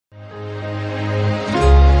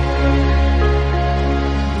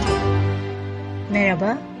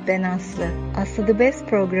Merhaba, ben Aslı. Aslı The Best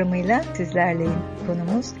programıyla sizlerleyim.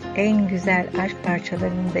 Konumuz en güzel aşk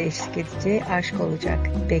parçalarının da eşlik edeceği aşk olacak.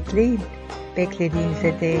 Bekleyin,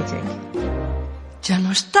 beklediğinize değecek. Ya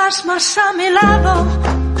no estás más a mi lado,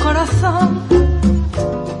 corazón.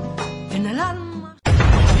 En el alma.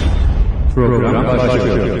 Program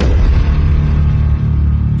başlıyor.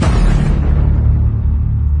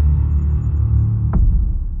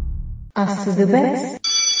 Aslı The Best.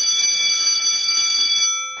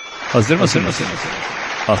 Hazır mısınız?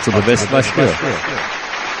 Aslı The Best başlıyor.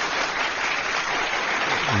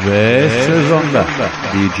 Ve sezonda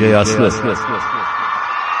DJ Aslı.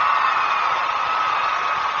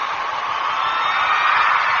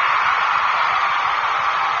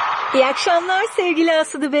 İyi akşamlar sevgili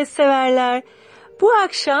Aslı The Best severler. Bu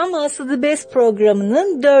akşam Aslı The Best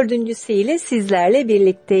programının 4.'süyle sizlerle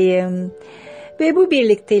birlikteyim. Ve bu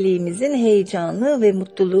birlikteliğimizin heyecanı ve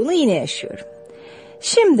mutluluğunu yine yaşıyorum.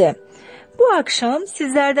 Şimdi bu akşam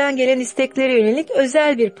sizlerden gelen isteklere yönelik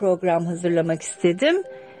özel bir program hazırlamak istedim.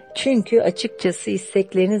 Çünkü açıkçası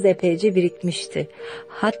istekleriniz epeyce birikmişti.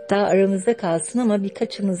 Hatta aramızda kalsın ama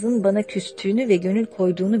birkaçınızın bana küstüğünü ve gönül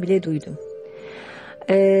koyduğunu bile duydum.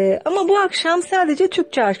 Ama bu akşam sadece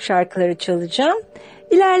Türkçe aşk şarkıları çalacağım.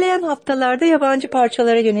 İlerleyen haftalarda yabancı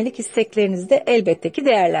parçalara yönelik isteklerinizi de elbette ki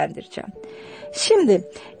değerlendireceğim. Şimdi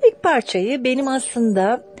ilk parçayı benim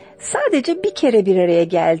aslında sadece bir kere bir araya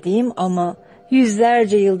geldiğim ama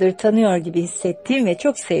yüzlerce yıldır tanıyor gibi hissettiğim ve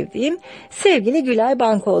çok sevdiğim sevgili Gülay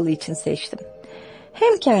Bankoğlu için seçtim.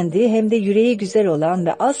 Hem kendi hem de yüreği güzel olan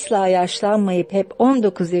ve asla yaşlanmayıp hep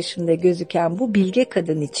 19 yaşında gözüken bu bilge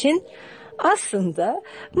kadın için aslında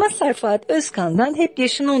Mazhar Fuat Özkan'dan hep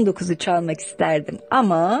yaşın 19'u çalmak isterdim.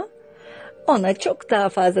 Ama ona çok daha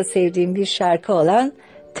fazla sevdiğim bir şarkı olan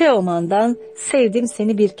Teoman'dan Sevdim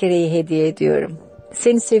Seni Bir Kereyi hediye ediyorum.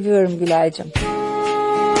 Seni seviyorum Gülay'cığım.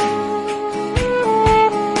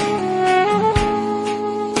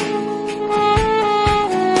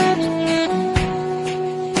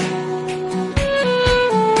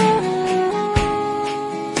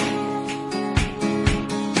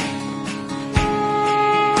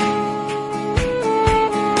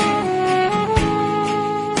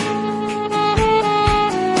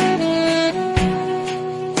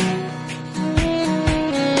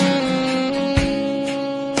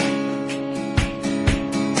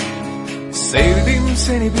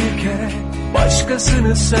 Seni bir kere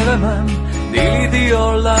başkasını sevemem. Deli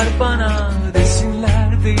diyorlar bana,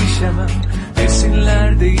 desinler değişemem.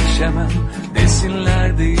 Desinler değişemem,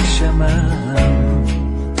 desinler değişemem.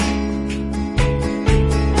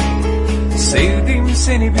 Sevdim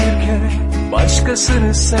seni bir kere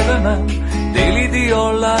başkasını sevemem. Deli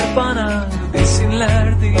diyorlar bana,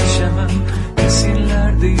 desinler değişemem.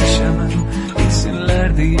 Desinler değişemem,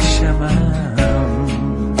 desinler değişemem.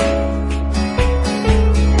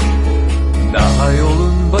 Daha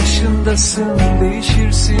yolun başındasın,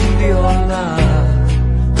 değişirsin diyorlar.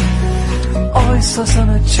 Oysa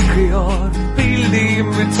sana çıkıyor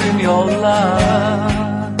bildiğim bütün yollar.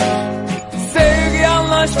 Sevgi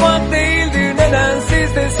anlaşmak değildir,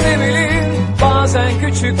 nedensiz de sevilir. Bazen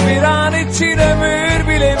küçük bir an için ömür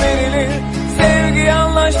bile verilir. Sevgi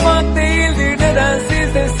anlaşmak değildir,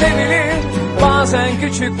 nedensiz de sevilir. Bazen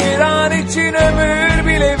küçük bir an için ömür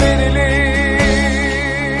bile verilir.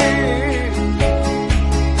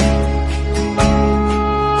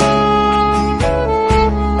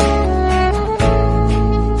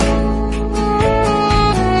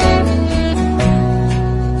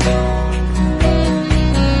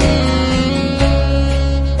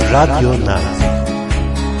 Radyo Naz.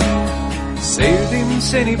 Sevdim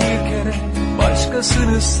seni bir kere,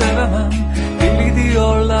 başkasını sevemem. Deli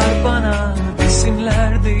diyorlar bana,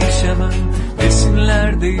 desinler değişemem.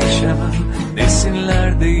 Desinler değişemem,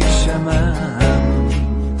 desinler değişemem.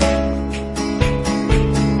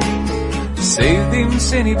 Sevdim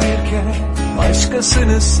seni bir kere,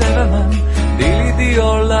 başkasını sevemem. Deli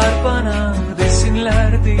diyorlar bana,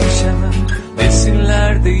 desinler değişemem.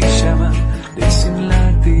 Desinler değişemem,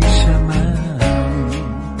 desinler değişemem.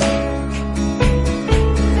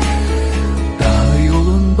 Daha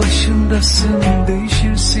yolun başındasın,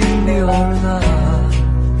 değişirsin diyorlar.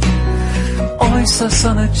 Oysa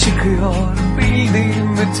sana çıkıyor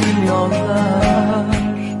bildiğim bütün yollar.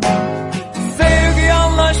 Sevgi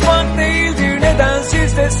anlaşmak değildir,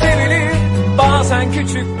 nedensiz de sevilir. Bazen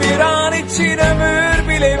küçük bir an için ömür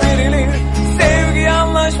bile verilir. Sevgi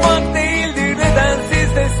anlaşmak değildir,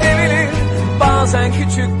 nedensiz de sevilir. Bazen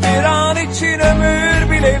küçük bir an için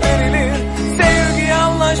ömür bile verilir. Sevgi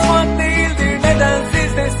anlaşmak değildir,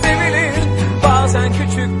 nedensiz de sevilir. Bazen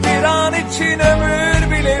küçük bir an için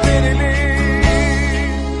ömür bile verilir.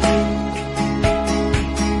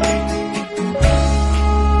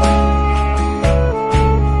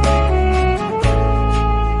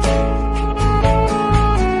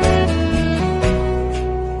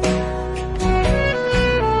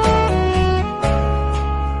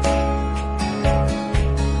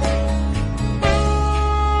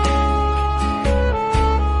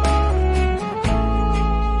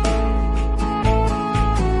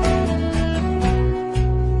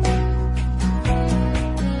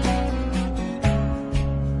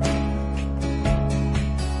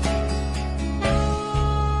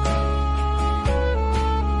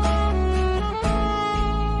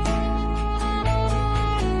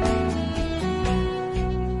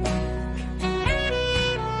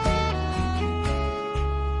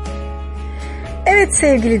 Evet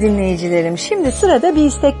sevgili dinleyicilerim, şimdi sırada bir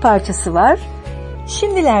istek parçası var.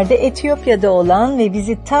 Şimdilerde Etiyopya'da olan ve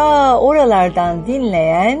bizi ta oralardan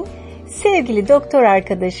dinleyen sevgili doktor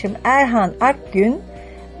arkadaşım Erhan Akgün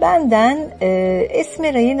benden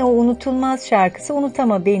Esmeray'ın o unutulmaz şarkısı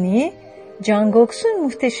Unutama Beni Can Goks'un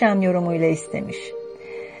muhteşem yorumuyla istemiş.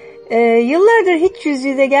 Yıllardır hiç yüz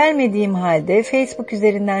yüze gelmediğim halde Facebook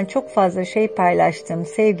üzerinden çok fazla şey paylaştığım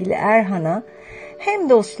sevgili Erhan'a hem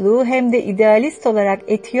dostluğu hem de idealist olarak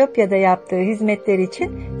Etiyopya'da yaptığı hizmetler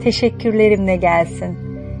için teşekkürlerimle gelsin.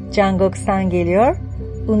 Can Goks'tan geliyor.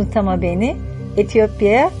 Unutama Beni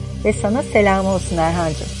Etiyopya'ya ve sana selam olsun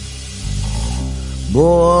Erhan'cığım.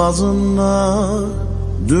 Boğazında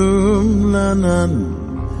düğümlenen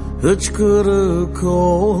hıçkırık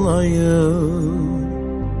olayım,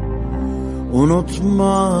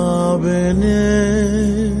 unutma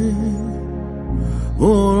beni,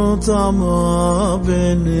 unutama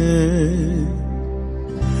beni.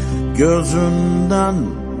 Gözünden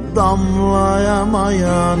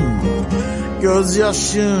damlayamayan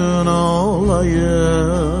gözyaşın olayım,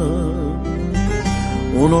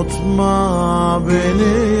 unutma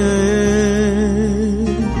beni,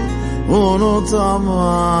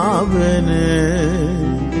 unutama beni.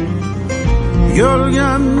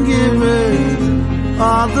 Gölgen gibi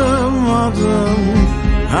adım adım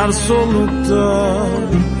her solukta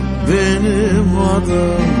benim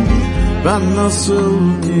adım. Ben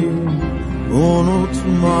nasıl ki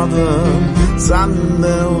unutmadım, sen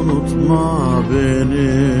de unutma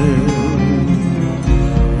beni,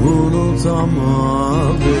 unutama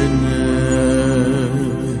beni.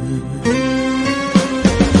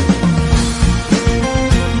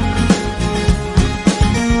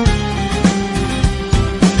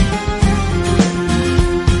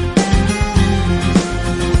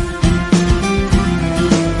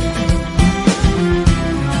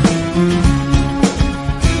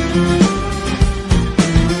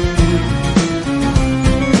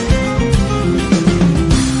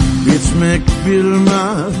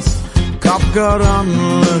 Bilmez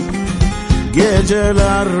kapkaranlık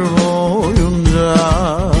geceler boyunca,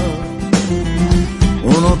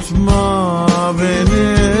 unutma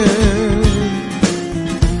beni,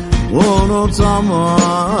 unutama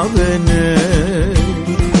beni.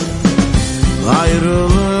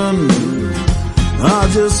 Ayrılığın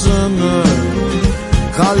acısını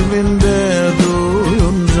kalbinde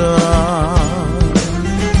duyunca,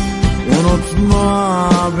 unutma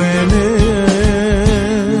beni,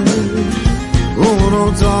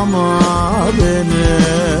 unutama beni.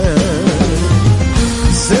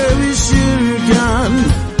 Sevişirken,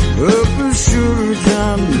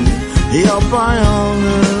 öpüşürken,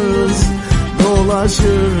 yapayalnız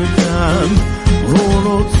dolaşırken,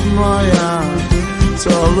 unutmaya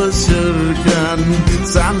çalışırken,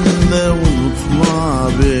 sen de unutma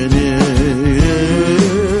beni,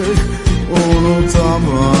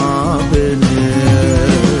 unutama beni.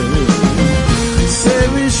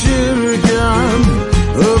 Sevişirken,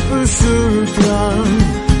 öpüşürken,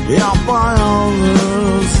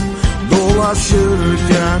 yapayalnız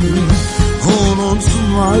dolaşırken,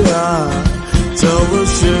 unutmaya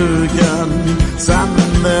çalışırken, sen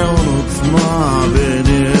de unutma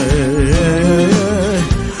beni,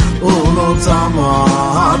 unutama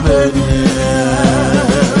beni.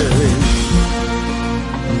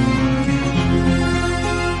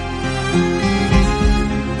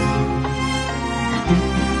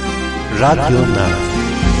 Radyo Nar.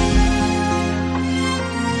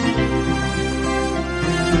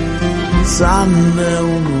 Sen de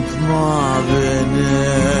unutma beni,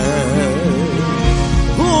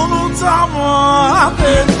 unutama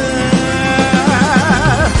beni.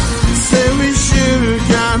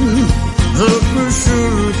 Sevişirken,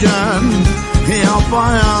 öpüşürken,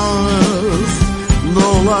 yapayalnız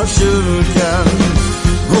dolaşırken,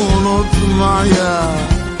 unutmaya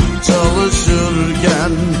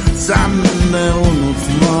çalışırken, sen de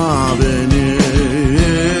unutma beni,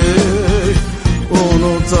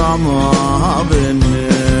 unutama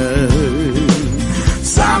beni.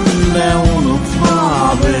 Sen de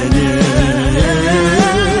unutma beni,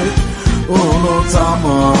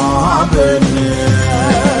 unutama beni.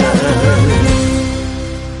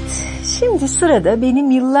 Şimdi sırada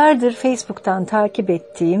benim yıllardır Facebook'tan takip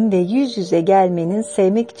ettiğim ve yüz yüze gelmenin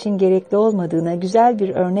sevmek için gerekli olmadığına güzel bir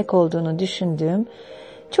örnek olduğunu düşündüğüm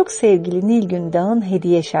çok sevgili Nilgün Dağ'ın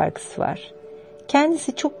Hediye şarkısı var.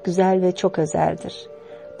 Kendisi çok güzel ve çok özeldir.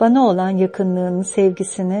 Bana olan yakınlığını,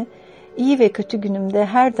 sevgisini iyi ve kötü günümde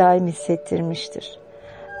her daim hissettirmiştir.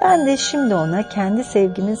 Ben de şimdi ona kendi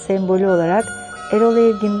sevgimin sembolü olarak Erol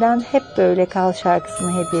Evgin'den Hep Böyle Kal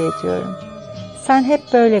şarkısını hediye ediyorum. Sen hep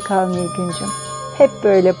böyle kal Nilgüncüm, hep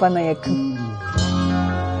böyle bana yakın.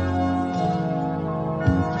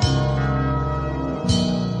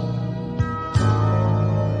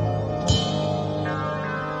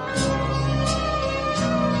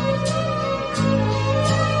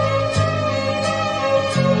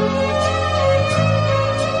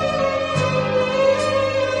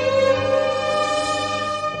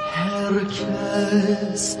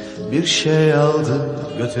 Herkes bir şey aldı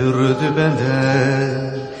götürdü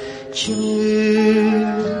benden. Kimi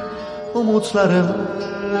umutlarımı,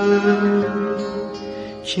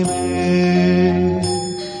 kimi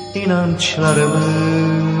inançlarımı,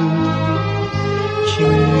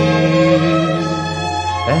 kimi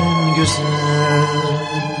en güzel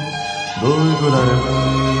duygularımı.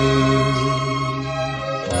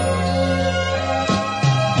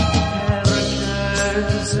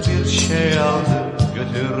 Herkes bir şey aldı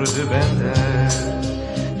götürdü benden.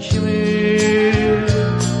 Kimi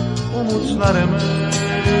umutlarımı,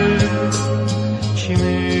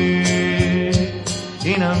 kimi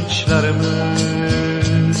inançlarımı,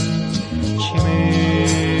 kimi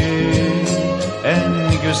en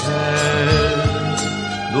güzel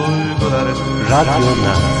duygularımı. Radyo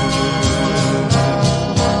Nat.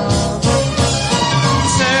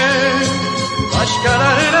 Sen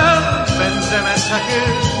başkalarına benzeme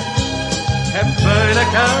sakın, hep böyle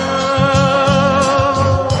kal,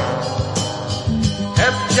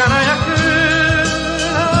 hep cana yakın.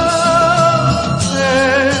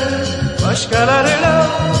 Sen başkalarına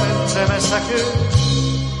benzeme sakın,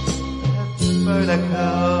 hep böyle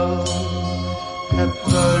kal, hep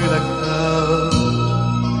böyle kal.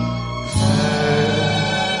 Sen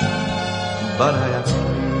bana yakın.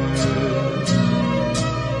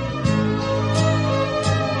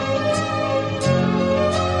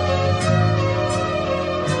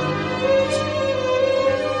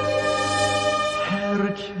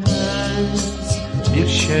 Bir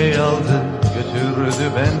şey aldı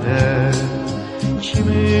götürdü benden.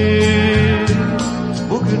 Kimi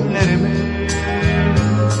bugünlerimi,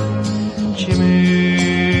 kimi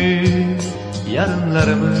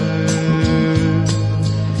yarınlarımı,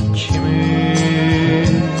 kimi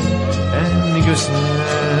en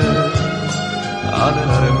güzel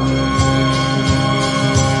anılarımı.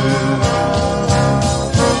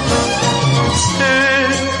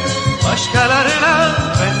 Sen başkalarına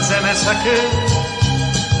benzeme sakın,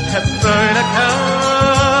 hep böyle kal,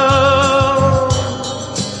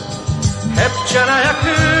 hep cana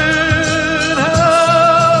yakın.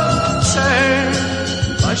 Sen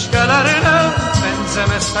başkalarına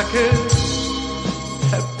benzeme sakın,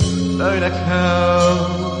 hep böyle kal,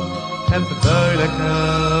 hep böyle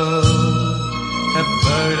kal, hep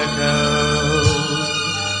böyle kal,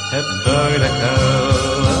 hep böyle kal,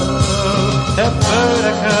 hep böyle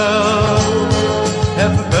kal,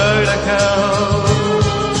 hep böyle kal.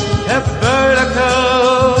 Hep böyle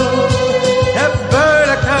kal, hep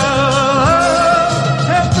böyle kal, hep böyle kal,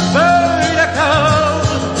 hep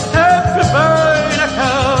böyle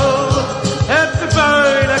kal, hep böyle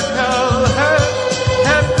kal,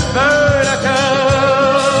 hep böyle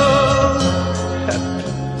kal, hep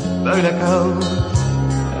böyle kal,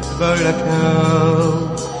 hep böyle kal,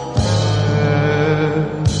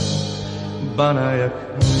 bana yakın.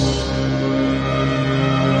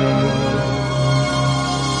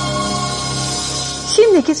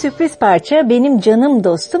 Şimdiki sürpriz parça benim canım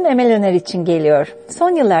dostum Emel Öner için geliyor. Son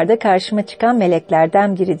yıllarda karşıma çıkan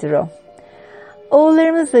meleklerden biridir o.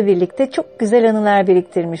 Oğullarımızla birlikte çok güzel anılar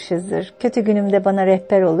biriktirmişizdir. Kötü günümde bana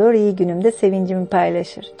rehber olur, iyi günümde sevincimi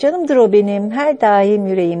paylaşır. Canımdır o benim, her daim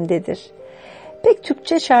yüreğimdedir. Pek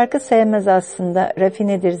Türkçe şarkı sevmez aslında,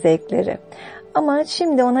 rafinedir zevkleri. Ama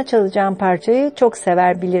şimdi ona çalacağım parçayı çok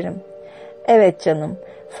sever bilirim. Evet canım,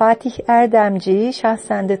 Fatih Erdemci'yi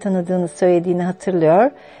şahsen de tanıdığını söylediğini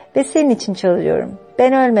hatırlıyor ve senin için çalıyorum.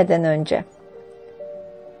 Ben ölmeden önce.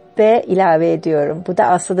 Ve ilave ediyorum. Bu da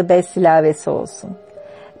Aslı Best ilavesi olsun.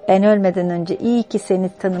 Ben ölmeden önce iyi ki seni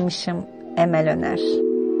tanımışım Emel Öner.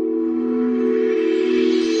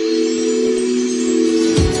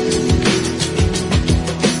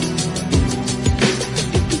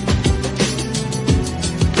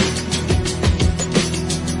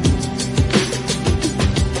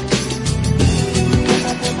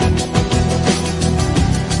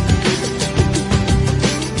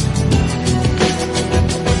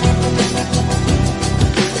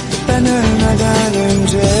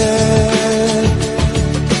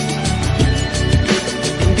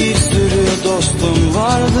 Bir sürü dostum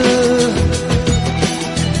vardı.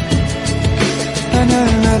 Ben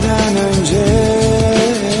ölmeden önce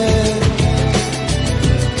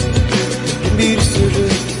bir sürü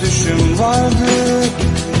düşüm vardı.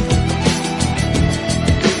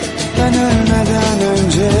 Ben ölmeden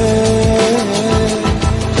önce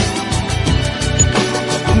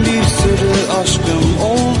bir sürü aşkım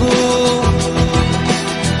oldu.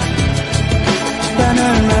 Ben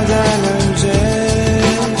ölmeden önce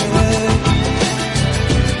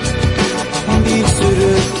bir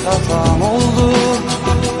sürü hatam oldu.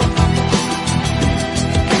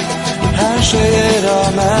 Her şeye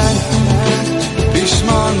rağmen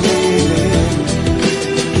pişman değilim.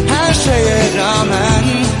 Her şeye rağmen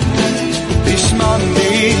pişman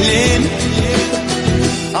değilim.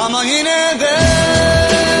 Ama yine de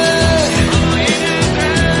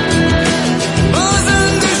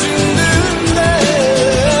bazen düşündüğümde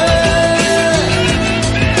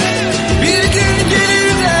bir gün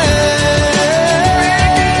gelir de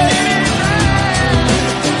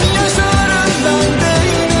yaşarım ben de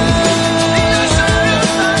yine.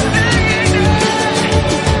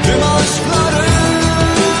 Tüm aşklarım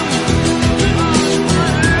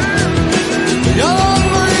yalan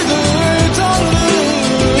mıydı ey Tanrım?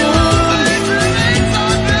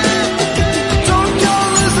 Çok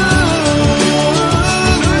yalnızım.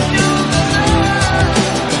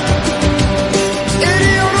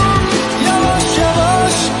 Eriyorum yavaş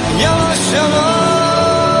yavaş, yavaş yavaş.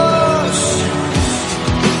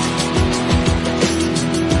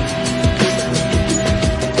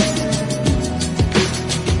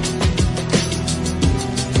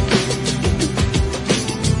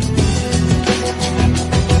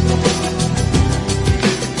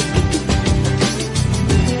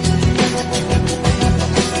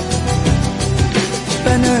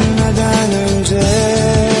 Ben ölmeden önce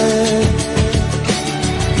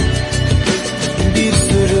bir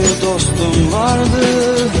sürü dostum vardı.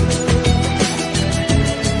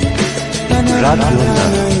 Ben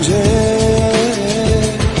ölmeden önce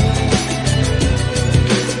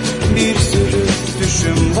bir sürü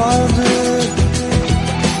düşüm vardı.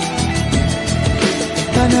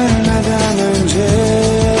 Ben ölmeden önce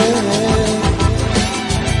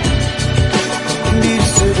bir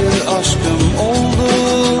sürü aşkım oldu.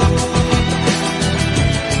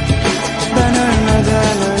 Ben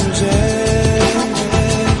ölmeden önce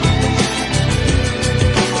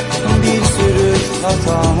bir sürü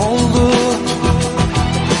hatam oldu.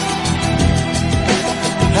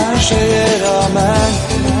 Her şeye rağmen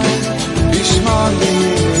pişman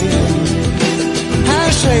değilim.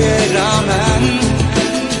 Her şeye rağmen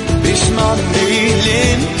pişman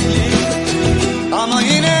değilim. Ama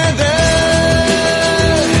yine de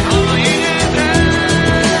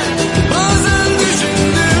bazen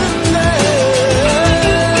düşündüğümde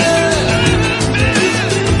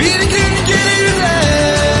bir gün gelir de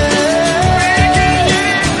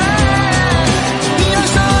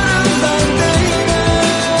yaşarım ben de yine.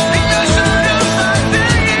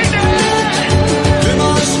 Tüm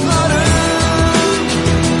aşklarım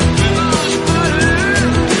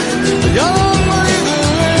yalan mıydı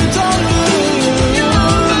ey Tanrım?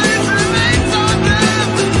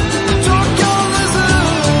 Çok yalnızım.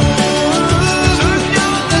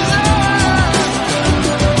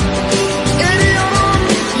 Eriyorum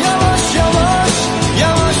yavaş yavaş,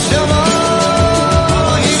 yavaş yavaş.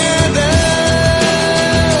 Ama yine de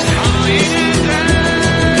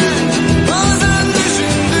bazen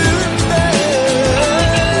düşündüğümde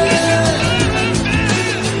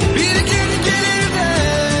bir gün gelir de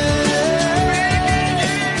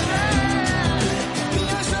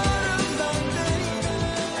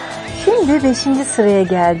Şimdi 5. sıraya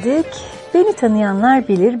geldik. Beni tanıyanlar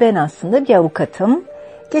bilir, ben aslında bir avukatım.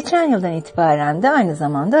 Geçen yıldan itibaren de aynı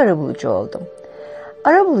zamanda arabulucu oldum.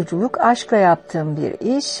 Arabuluculuk aşkla yaptığım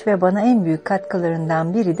bir iş ve bana en büyük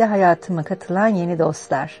katkılarından biri de hayatıma katılan yeni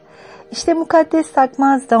dostlar. İşte Mukaddes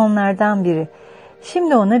Takmaz da onlardan biri.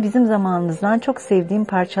 Şimdi ona bizim zamanımızdan çok sevdiğim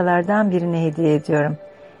parçalardan birini hediye ediyorum.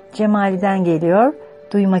 Cemali'den geliyor,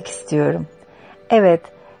 duymak istiyorum. Evet,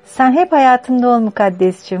 sen hep hayatımda ol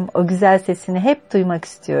Mukaddes'cim, o güzel sesini hep duymak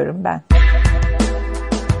istiyorum ben.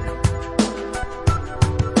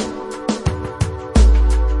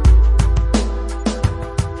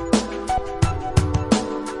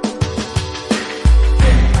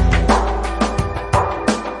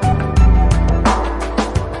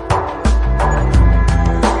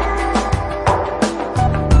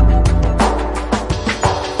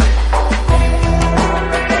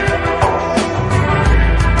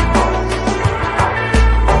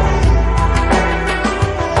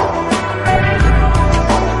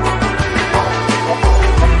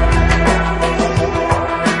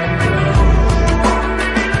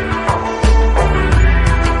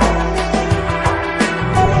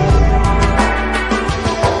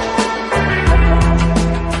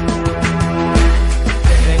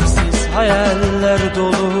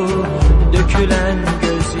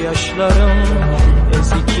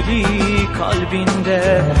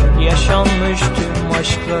 Kalbinde yaşanmış tüm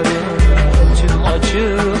aşkların, tüm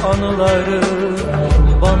acı anıları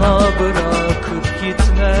bana bırakıp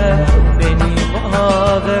gitme. Beni bana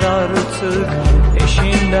ver artık,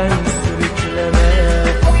 peşinden sürükleme.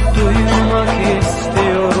 Duymak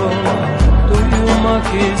istiyorum, duymak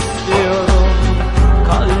istiyorum.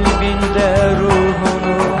 Kalbinde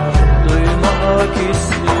ruhunu duymak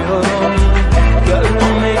istiyorum.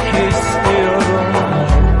 Görmek istiyorum,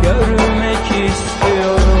 görmek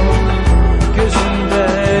istiyorum. Gözünde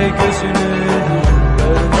gözünü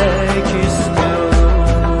görmek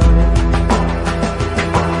istiyorum.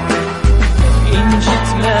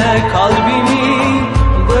 İncitme kalbimi,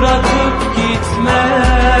 bırakıp gitme.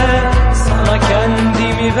 Sana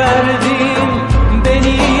kendimi verdim,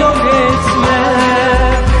 beni yok etme.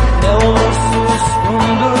 Ne olursa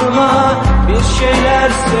undurma, bir şeyler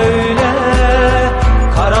söyle.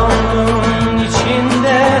 Karanlığın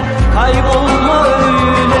içinde kaybolma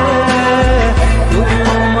öyle.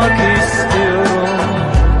 Duymak istiyorum,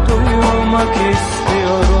 duymak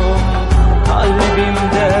istiyorum.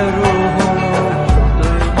 Kalbimde ruhunu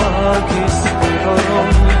duymak istiyorum.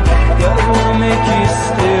 Görmek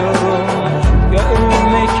istiyorum,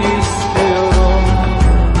 görmek istiyorum.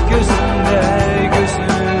 Gözünde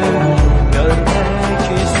gözünü görmek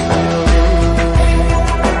istiyorum.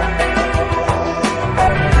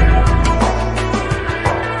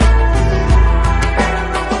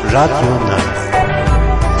 Radyo Naz.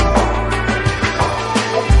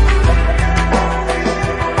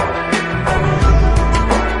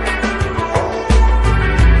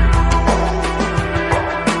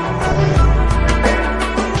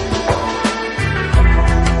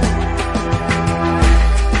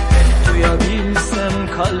 Duyabilsem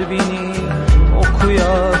kalbini,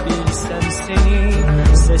 okuyabilsem seni.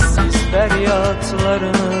 Sessiz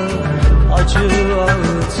feryatlarını, acı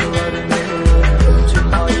ağıtlarını, tüm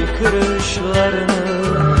haykırışlarını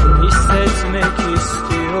hissetmek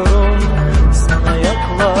istiyorum. Sana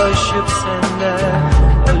yaklaşıp senle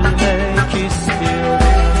ölmek istiyorum.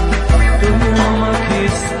 Duymak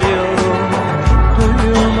istiyorum,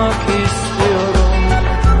 duymak istiyorum.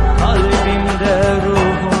 Kalbimde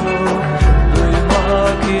ruhunu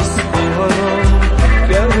duymak istiyorum.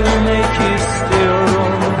 Görmek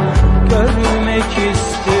istiyorum, görmek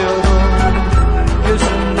istiyorum.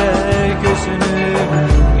 Gözünde gözünü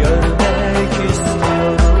görmek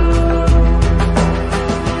istiyorum.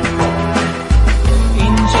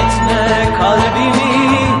 İncitme kalbimi,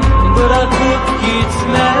 bırakıp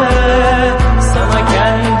gitme. Sana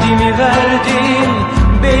kendimi verdim,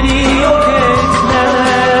 beni yok etme.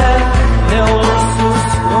 Ne olursa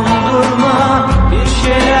undurma, bir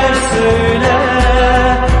şeyler söyle.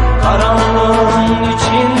 Karanlığın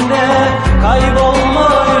içinde kaybolma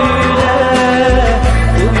öyle.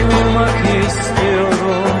 Duymak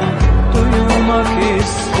istiyorum, duymak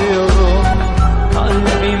istiyorum.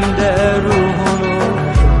 Kalbimde ruhunu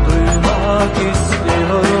duymak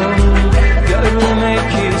istiyorum.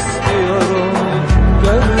 Görmek istiyorum,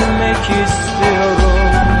 görmek istiyorum.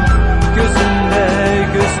 Gözünde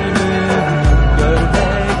gözünü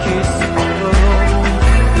görmek istiyorum.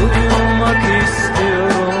 Duymak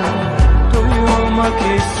istiyorum, duymak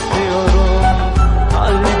istiyorum.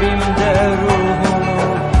 Kalbimde ruhunu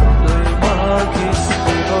duymak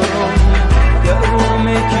istiyorum.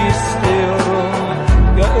 Görmek istiyorum,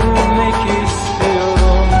 görmek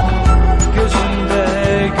istiyorum. Gözünde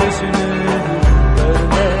gözünü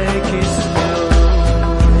görmek istiyorum.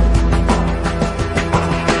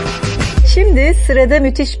 Şimdi sırada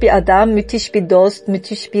müthiş bir adam, müthiş bir dost,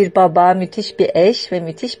 müthiş bir baba, müthiş bir eş ve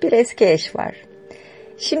müthiş bir eski eş var.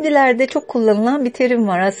 Şimdilerde çok kullanılan bir terim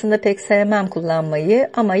var. Aslında pek sevmem kullanmayı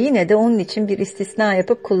ama yine de onun için bir istisna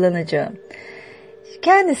yapıp kullanacağım.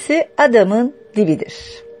 Kendisi adamın dibidir.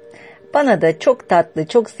 Bana da çok tatlı,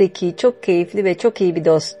 çok zeki, çok keyifli ve çok iyi bir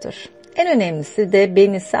dosttur. En önemlisi de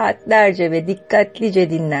beni saatlerce ve dikkatlice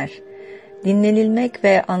dinler. Dinlenilmek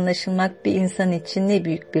ve anlaşılmak bir insan için ne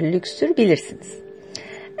büyük bir lükstür bilirsiniz.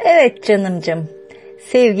 Evet canımcım,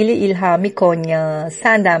 sevgili İlhami Konya,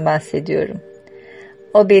 senden bahsediyorum.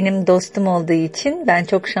 O benim dostum olduğu için ben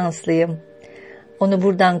çok şanslıyım. Onu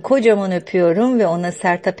buradan kocaman öpüyorum ve ona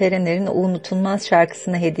Sertab Erener'in o unutulmaz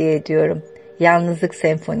şarkısını hediye ediyorum. Yalnızlık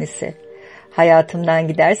Senfonisi. Hayatımdan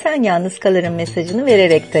gidersen yalnız kalırım mesajını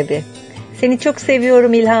vererek tabii. Seni çok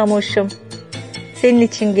seviyorum İlham hoşum. Senin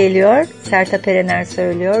için geliyor, Sertab Erener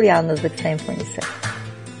söylüyor, Yalnızlık Senfonisi.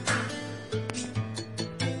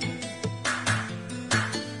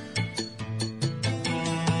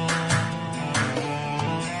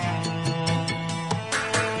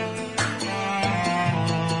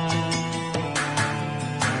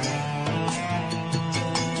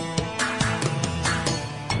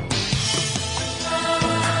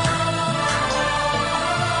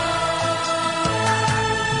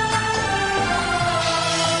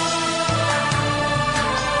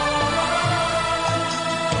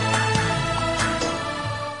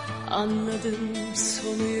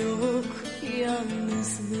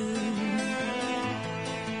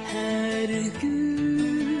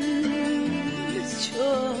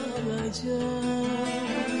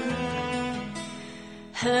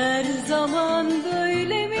 Her zaman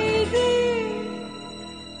böyle miydi?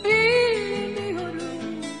 Bilmiyorum.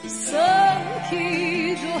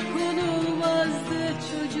 Sanki dokunulmazdı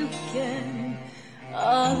çocukken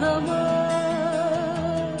ağlamak.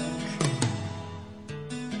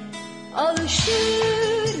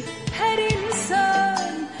 Alışır her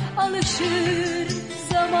insan, alışır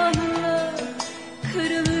zamanla,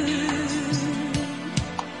 kırılır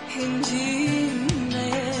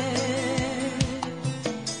incinmeye.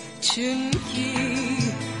 Çünkü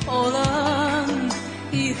olan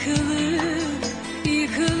yıkılır,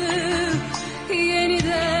 yıkılır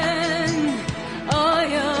yeniden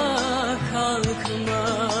ayağa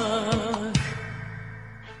kalkmak.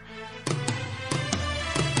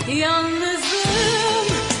 Yalnızım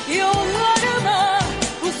yollarına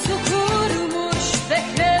pusu kurmuş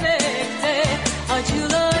beklemekte,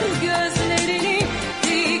 acılar gözlerini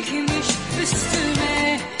dikmiş üstüme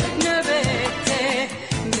nöbette.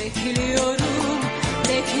 Bekliyorum,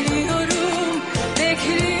 bekliyorum,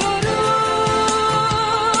 bekliyorum.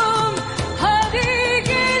 Hadi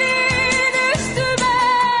gelin üstüme,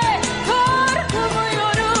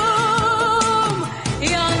 korkmuyorum.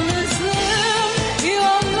 Yalnızım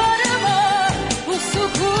yollarıma pusu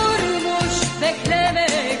kurmuş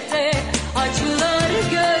beklemekte, acılar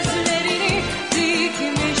gözlerini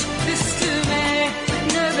dikmiş üstüme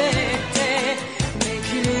nöbette.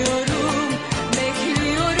 Bekliyorum,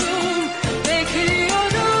 bekliyorum,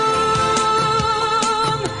 bekliyorum.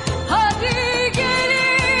 Hadi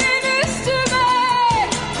gelin üstüme,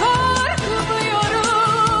 korkmuyorum.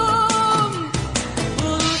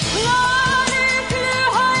 Bulutlar yüklü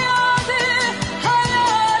hayatı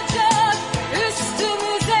hayacak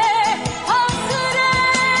üstümüze hasret.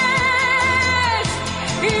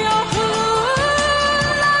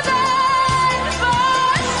 Yokluğunla ben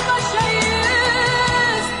baş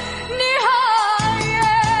başayız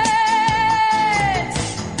nihayet.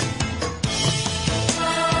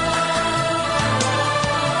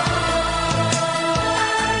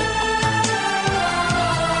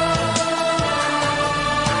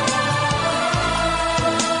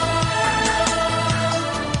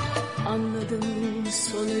 Anladım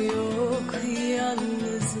sonu yok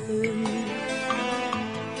yalnızlığın.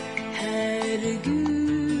 Her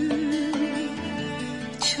gün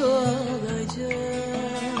çoğalacak.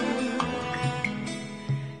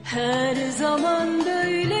 Her zaman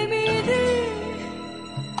böyle miydi?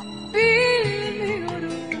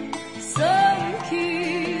 Bilmiyorum. Sanki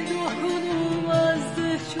dokunulmazdı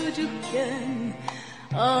çocukken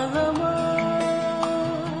ağlamak.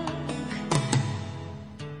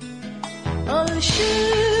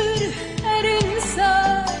 Alışır her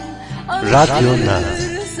insan, Radyo alışır Naz.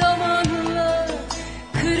 zamanla,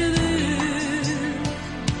 kırılır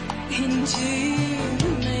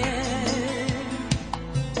incinmeye.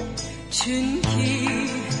 Çünkü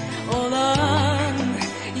olan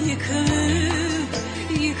yıkılıp,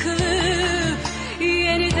 yıkılıp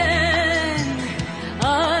yeniden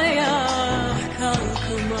ayağa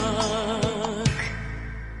kalkmak.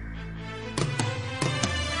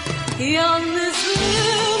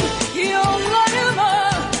 Yalnızım yollarıma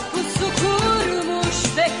pusu kurmuş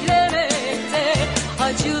beklemekte,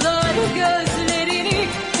 acılar gözlerini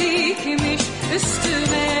dikmiş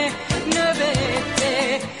üstüme nöbette.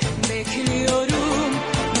 Bekliyorum,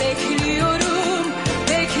 bekliyorum,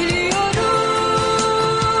 bekliyorum.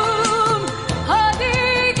 Hadi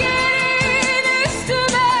gelin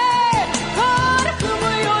üstüme,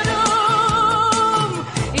 korkmuyorum.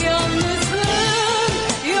 Yalnızım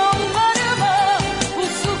yollarıma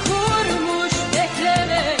pusu kurmuş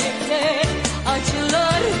beklemekte,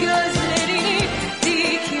 acılar gözlerini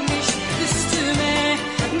dikmiş üstüme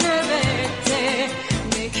nöbette.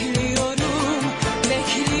 Bekliyorum,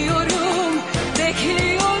 bekliyorum,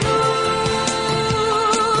 bekliyorum.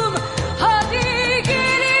 Hadi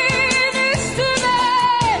gelin üstüme,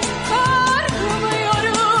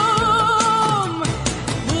 korkmuyorum.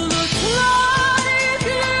 Bulutlar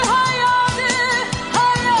yüklü hayatı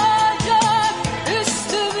hayacak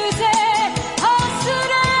üstümüze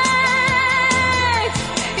hasret.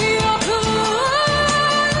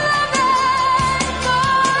 Yokluğunla ben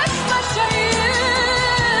baş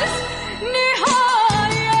başayız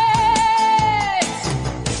nihayet.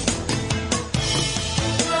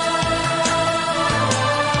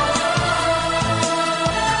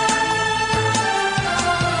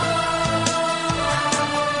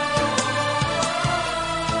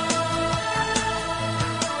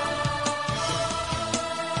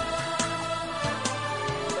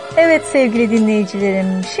 Evet sevgili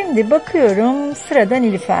dinleyicilerim, şimdi bakıyorum sırada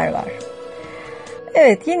Nilüfer var.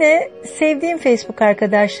 Evet, yine sevdiğim Facebook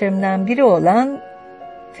arkadaşlarımdan biri olan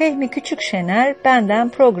Fehmi Küçükşener benden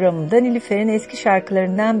programımda Nilüfer'in eski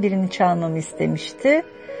şarkılarından birini çalmamı istemişti.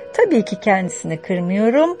 Tabii ki kendisini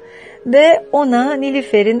kırmıyorum ve ona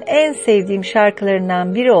Nilüfer'in en sevdiğim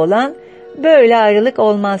şarkılarından biri olan Böyle Ayrılık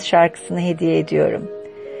Olmaz şarkısını hediye ediyorum.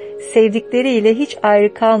 Sevdikleriyle hiç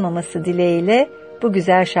ayrı kalmaması dileğiyle bu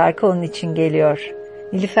güzel şarkı onun için geliyor.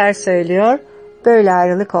 Nilüfer söylüyor, Böyle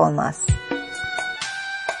Ayrılık Olmaz.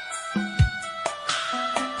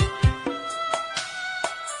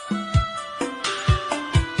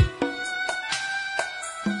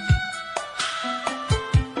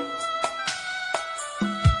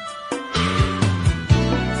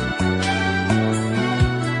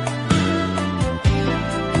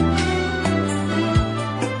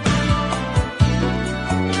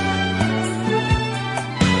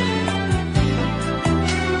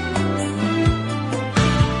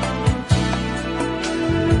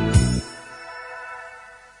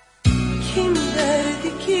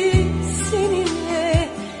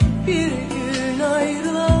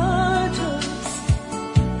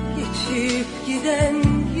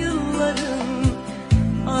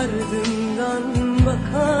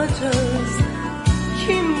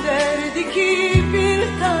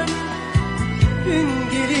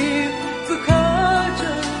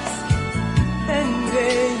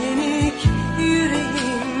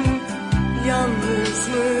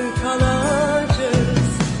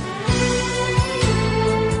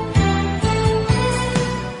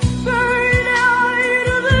 Böyle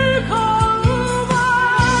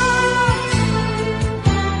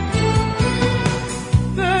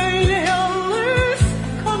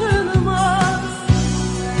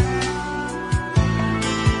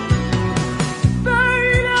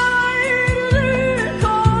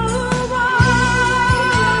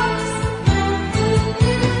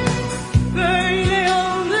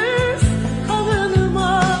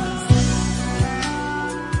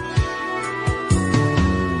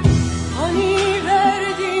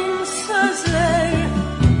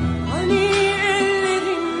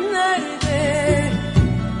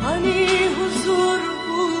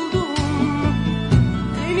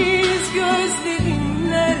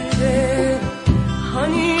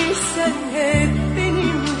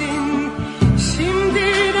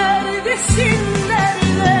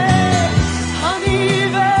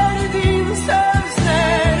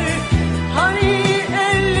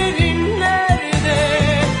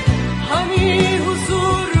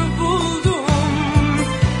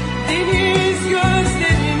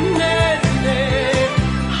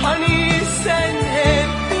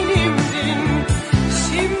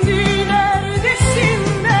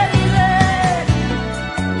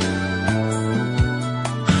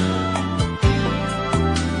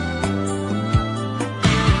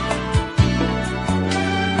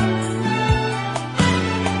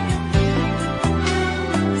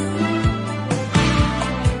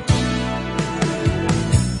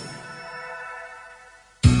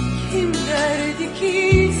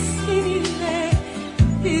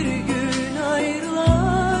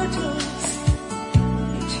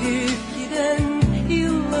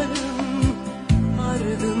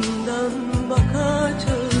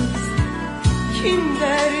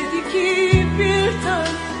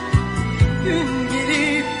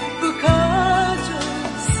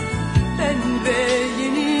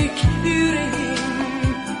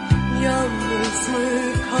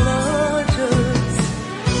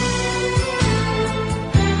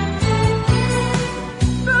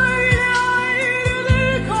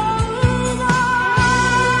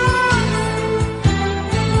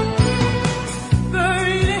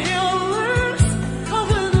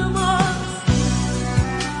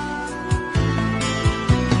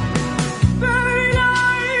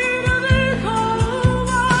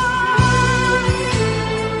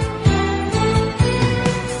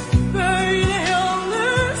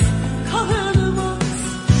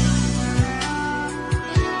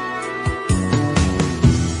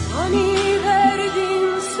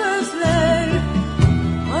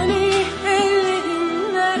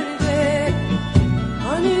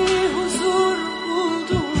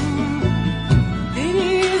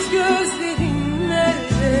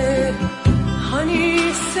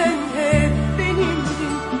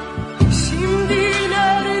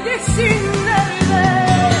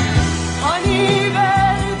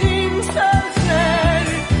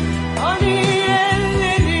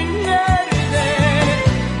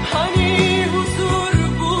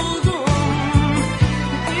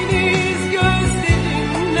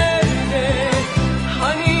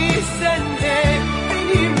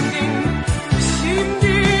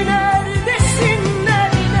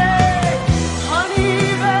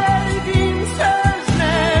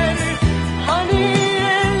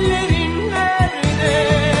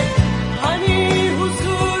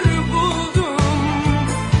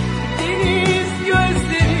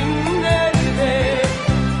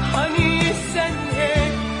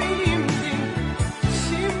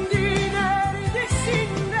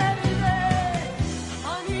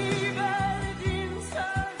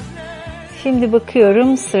Şimdi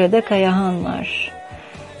bakıyorum, sırada Kayahan var.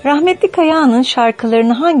 Rahmetli Kayahan'ın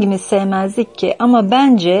şarkılarını hangimiz sevmezdik ki, ama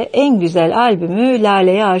bence en güzel albümü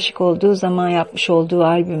Lale'ye aşık olduğu zaman yapmış olduğu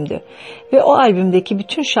albümdü. Ve o albümdeki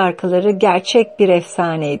bütün şarkıları gerçek bir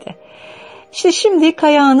efsaneydi. İşte şimdi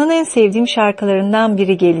Kayahan'ın en sevdiğim şarkılarından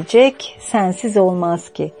biri gelecek, Sensiz Olmaz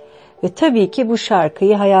Ki. Ve tabii ki bu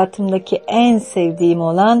şarkıyı hayatımdaki en sevdiğim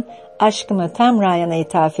olan Aşkım Ötem Ryan'a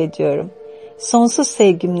ithaf ediyorum. Sonsuz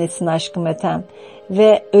sevgimlesin aşkım ötem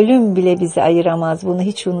ve ölüm bile bizi ayıramaz, bunu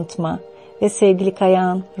hiç unutma. Ve sevgili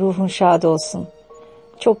Kayahan, ruhun şad olsun.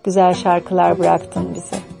 Çok güzel şarkılar bıraktın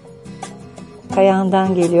bize.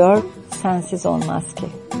 Kayahan'dan geliyor, Sensiz Olmaz Ki.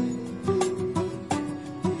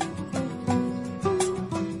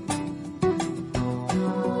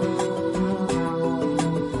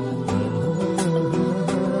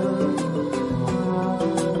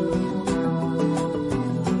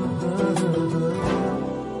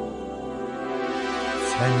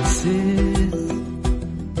 Sensiz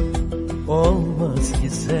olmaz ki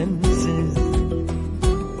sensiz.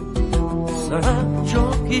 Sana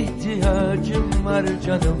çok ihtiyacım var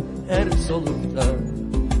canım her solukta.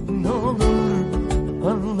 Ne olur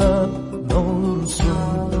anla, ne olursun.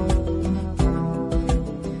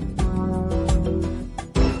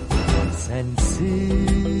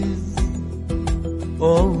 Sensiz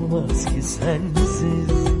olmaz ki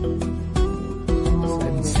sensiz.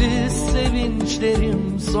 Sensiz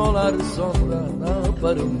sevinçlerim solar, sonra ne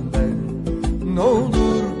yaparım ben? Ne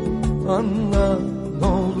olur anla, ne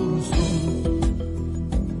olursun.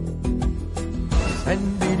 Sen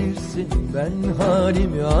bilirsin ben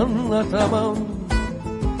halimi anlatamam.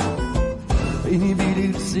 Beni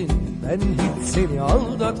bilirsin ben hiç seni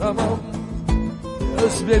aldatamam.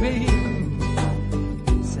 Öz bebeğim,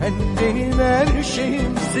 sen benim her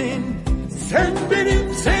şeyimsin. Sen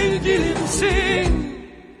benim sevgilimsin.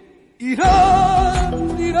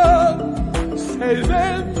 İnan, inan,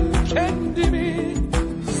 sevmem kendimi.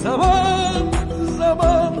 Zaman,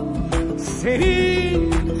 zaman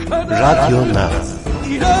senin kadar. Radyo Naz.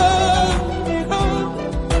 İnan, inan.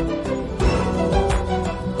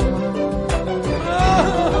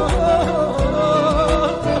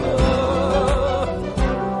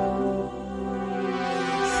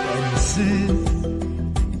 Sensiz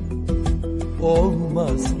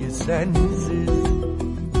olmaz ki sensiz.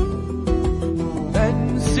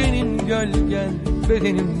 Ben senin gölgen,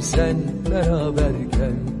 bedenim sen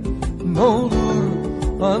beraberken. Ne olur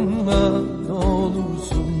anla, ne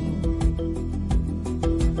olursun.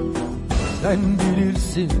 Sen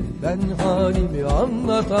bilirsin ben halimi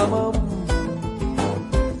anlatamam.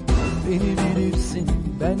 Beni bilirsin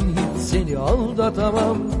ben hiç seni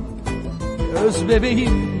aldatamam. Öz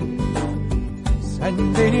bebeğim, sen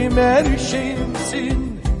benim her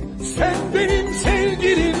şeyimsin. Sen benim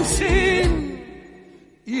sevgilimsin.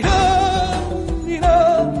 İnan,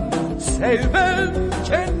 inan, sevmem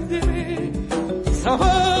kendimi.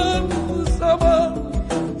 Zaman, zaman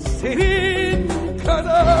senin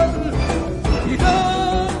kadar.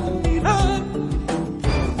 İnan, inan.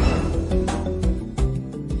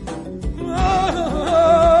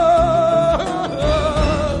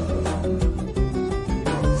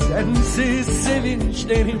 Sensiz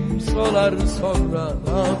sevinçlerim solar, sonra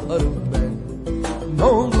ne yaparım ben? Ne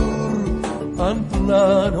olur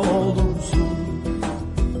anla, ne olursun.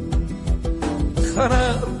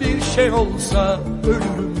 Sana bir şey olsa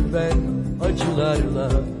ölürüm ben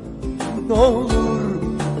acılarla. Ne olur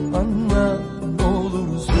anla, ne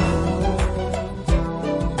olursun.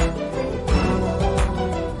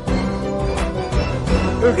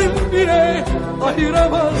 Ölüm bile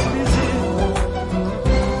ayıramaz bizi.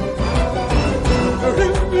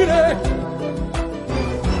 Ölüm bile.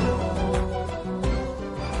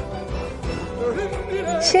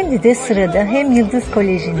 Şimdi de sırada hem Yıldız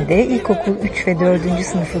Koleji'nde ilkokul 3 ve 4.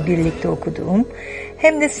 sınıfı birlikte okuduğum,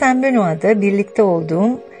 hem de Saint Benoît'da birlikte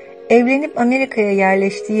olduğum, evlenip Amerika'ya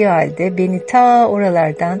yerleştiği halde beni ta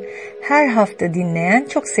oralardan her hafta dinleyen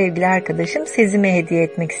çok sevgili arkadaşım Sezim'e hediye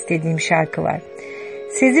etmek istediğim şarkı var.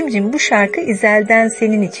 Sezimciğim, bu şarkı İzel'den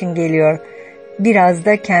senin için geliyor. Biraz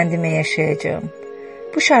da kendime yaşayacağım.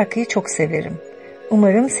 Bu şarkıyı çok severim.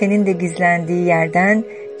 Umarım senin de gizlendiği yerden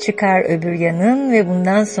çıkar öbür yanın ve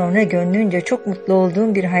bundan sonra gönlünce çok mutlu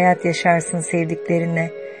olduğun bir hayat yaşarsın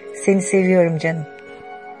sevdiklerine. Seni seviyorum canım.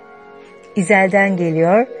 İzel'den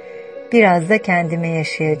geliyor. Biraz da kendime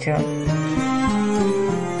yaşayacağım.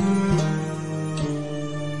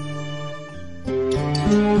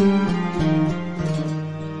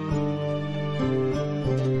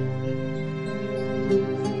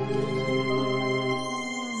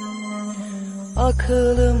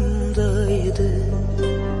 Aklımdaydı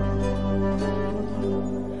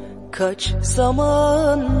Kaç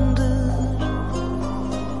zamandır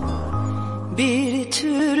bir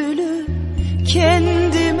türlü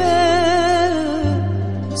kendime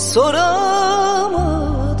soramadım.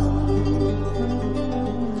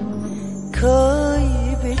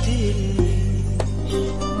 Kaybedilmiş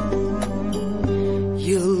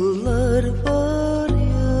yıllar var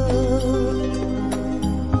ya,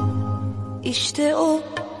 işte o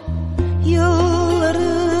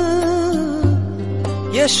yılları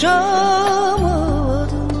yaşamadım.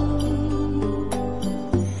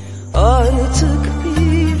 Artık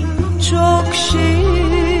birçok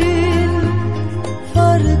şeyin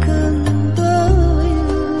farkındayım.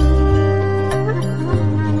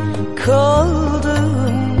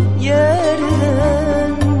 Kaldığım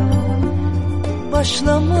yerden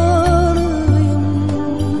başlamalıyım.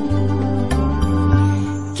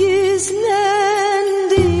 Gizlendiği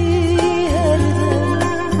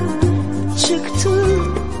yerden çıktı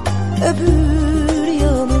öbür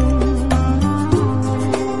yanım.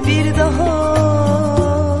 Bir daha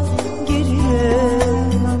geriye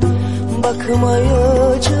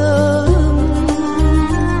bakmayacağım.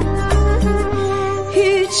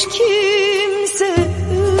 Hiç kimse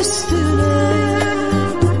üstüne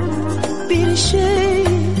bir şey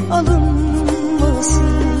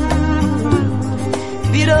alınmasın.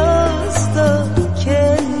 Biraz da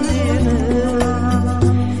kendime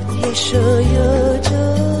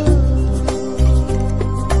yaşayacağım.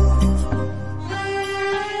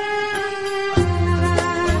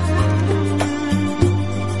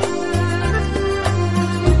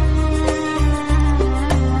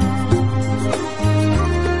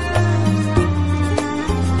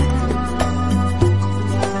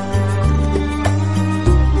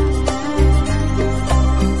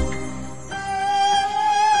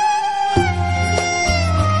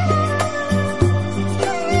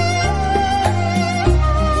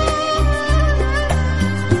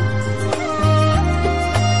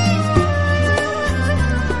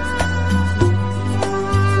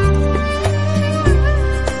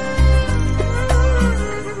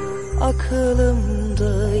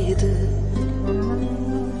 Aklımdaydı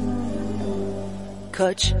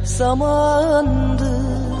kaç zamandır,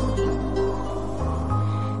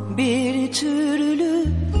 bir türlü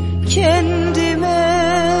kendime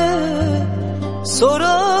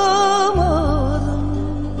soramadım.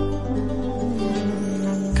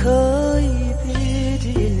 Kaybedilmiş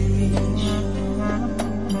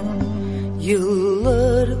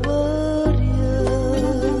yıllar var ya,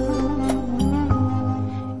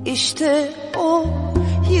 işte o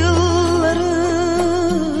yılları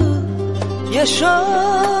yaşamadım.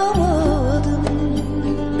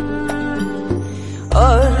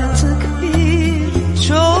 Artık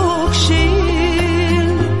birçok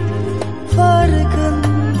şeyin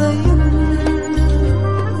farkındayım.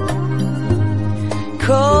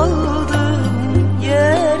 Kaldığım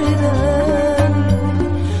yerden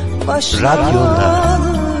başlamalıyım.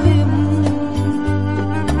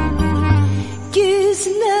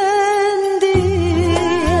 Gizlendiği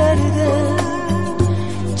yerden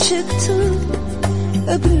çıktı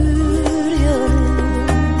öbür yanım.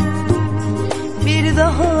 Bir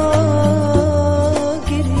daha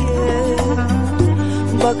geriye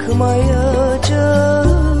bakmayacağım.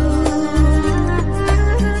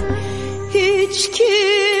 Hiç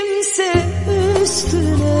kimse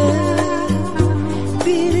üstüne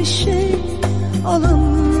bir şey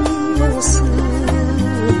alınmasın.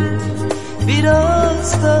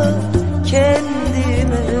 Biraz da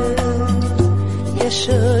kendime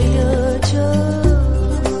yaşayacağım.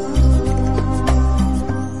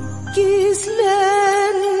 Gizlendiği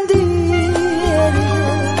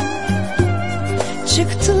yerden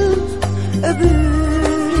çıktı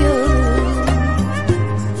öbür yanım.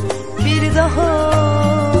 Bir daha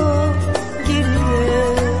geriye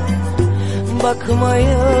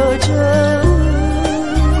bakmayacağım.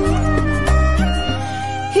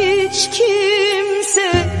 Hiç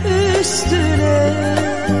kimse üstüne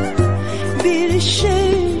bir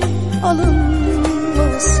şey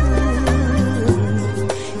alınmasın.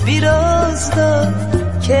 Biraz da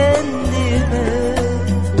kendime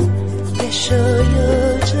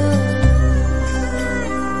yaşayacağım.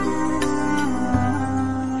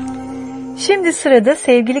 Şimdi sırada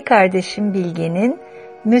sevgili kardeşim Bilge'nin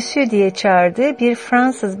Monsieur diye çağırdığı bir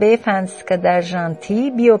Fransız beyefendisi kadar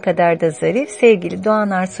janti, bir o kadar da zarif sevgili Doğan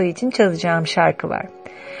Arsoy için çalacağım şarkı var.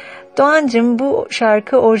 Doğancığım, bu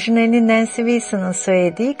şarkı orijinalini Nancy Wilson'ın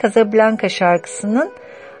söylediği Casablanca şarkısının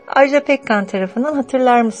Ajda Pekkan tarafından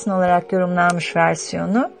Hatırlar mısın olarak yorumlanmış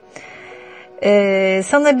versiyonu.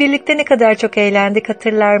 Sana birlikte ne kadar çok eğlendik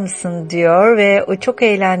hatırlar mısın diyor ve o çok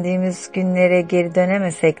eğlendiğimiz günlere geri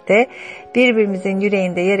dönemesek de birbirimizin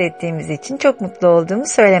yüreğinde yer ettiğimiz için çok mutlu olduğumu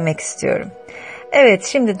söylemek istiyorum. Evet,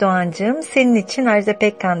 şimdi Doğancığım senin için Ajda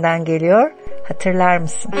Pekkan'dan geliyor. Hatırlar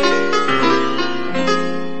mısın?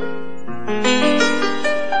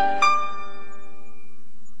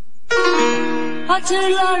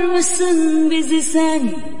 Hatırlar mısın bizi sen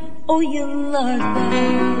o yıllarda?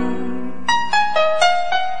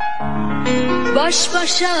 Baş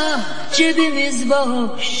başa cebimiz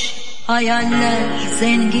boş, hayaller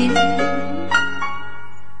zengin.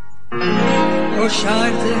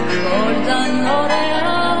 Koşardık oradan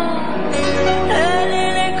oraya, el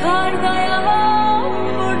ele karda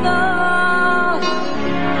yağmurda.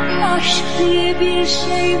 Aşk diye bir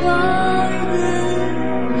şey vardı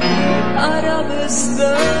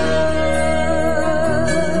aramızda.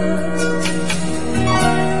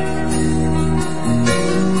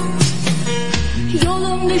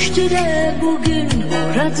 Yolum düştü de bugün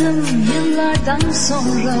uğradım yıllardan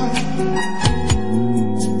sonra.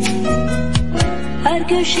 Her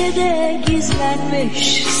köşede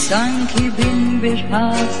gizlenmiş sanki bin bir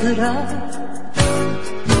hatıra.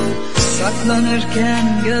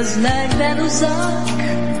 Saklanırken gözlerden uzak,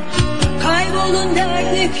 kaybolun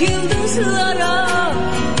derdik yıldızlara.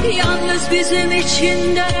 Yalnız bizim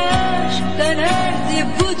için dönerdi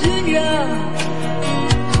bu dünya.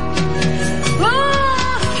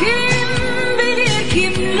 Ah, kim bilir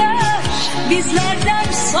kimler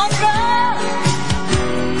bizlerden sonra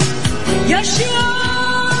yaşıyor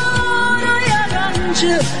o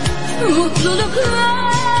yalancı mutluluklar.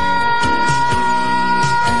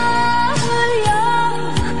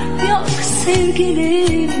 Yok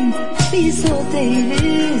sevgilim, biz o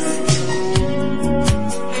değiliz.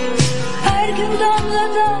 Her gün damla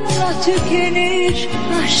damla tükenir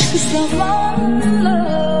aşk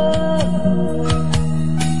zamanla.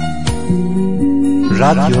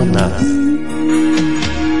 Radyo Naz.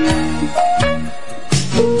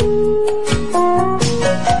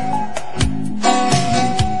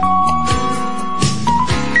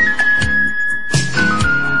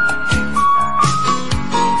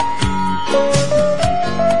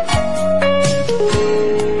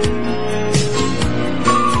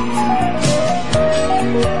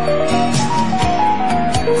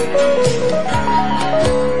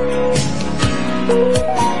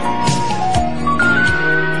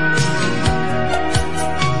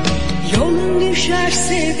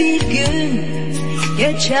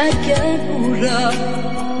 Geçerken uğra,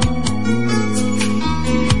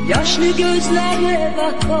 yaşlı gözlerle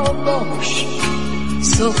bak o boş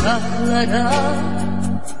sokaklara.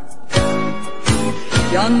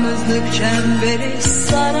 Yalnızlık çemberi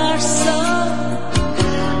sararsa,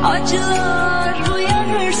 acılar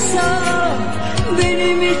uyanırsa,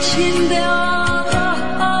 benim için de ağla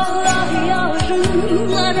ağla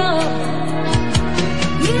yarınlara.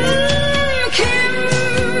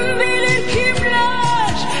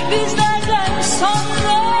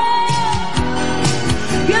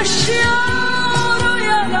 Yaşıyor o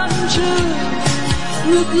yalancı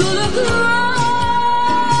mutluluklar.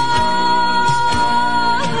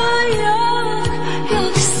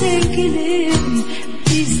 Yok sevgilim,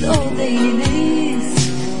 biz o değiliz.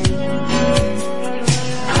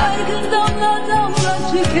 Her gün damla damla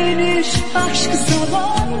tükenir aşk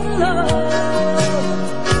zamanla.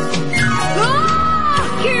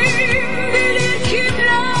 Ah, kim bilir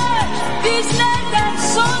kimler bizlerden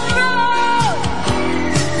sonra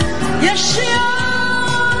yaşıyor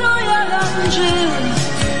o yalancı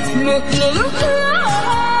mutluluklar.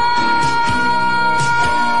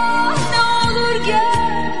 Ne olur gel,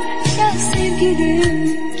 gel sevgilim,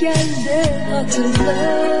 gel de hatırla.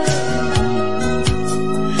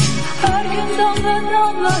 Her gün damla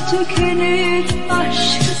damla tükenir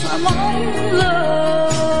aşk zamanla.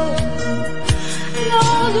 Ne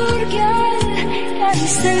olur gel, gel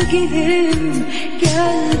sevgilim,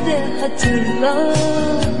 gel de hatırla.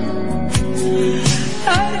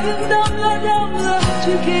 Her gün damla damla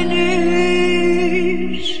tükenir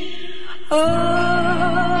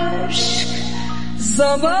aşk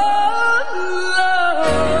zamanla.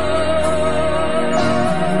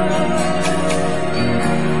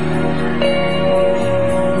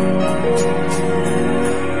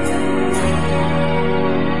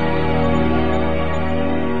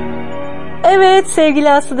 Evet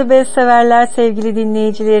sevgili Aslı Bestseverler, sevgili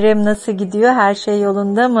dinleyicilerim, nasıl gidiyor? Her şey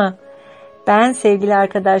yolunda mı? Ben sevgili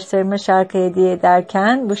arkadaşlarıma şarkı hediye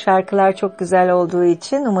ederken bu şarkılar çok güzel olduğu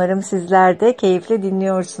için umarım sizler de keyifle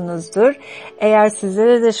dinliyorsunuzdur. Eğer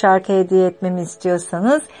sizlere de şarkı hediye etmemi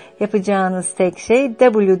istiyorsanız yapacağınız tek şey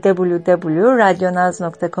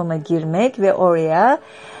www.radyonaz.com'a girmek ve oraya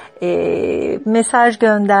mesaj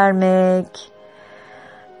göndermek.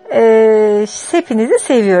 Hepinizi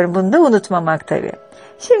seviyorum, bunu da unutmamak tabii.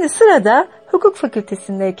 Şimdi sırada hukuk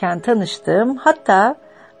fakültesindeyken tanıştığım, hatta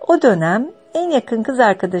o dönem en yakın kız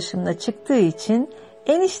arkadaşımla çıktığı için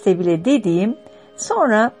enişte bile dediğim,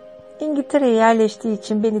 sonra İngiltere'ye yerleştiği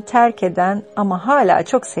için beni terk eden ama hala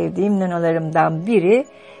çok sevdiğim nanolarımdan biri,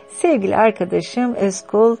 sevgili arkadaşım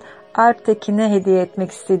Özkul Alptekin'e hediye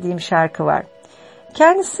etmek istediğim şarkı var.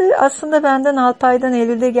 Kendisi aslında benden Alpay'dan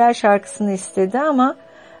Eylül'de Gel şarkısını istedi ama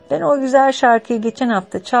ben o güzel şarkıyı geçen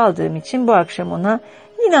hafta çaldığım için bu akşam ona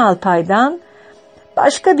yine Alpay'dan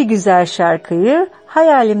başka bir güzel şarkıyı,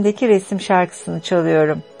 Hayalimdeki Resim şarkısını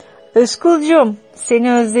çalıyorum. Özkulcuğum,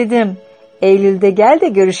 seni özledim. Eylül'de gel de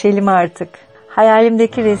görüşelim artık.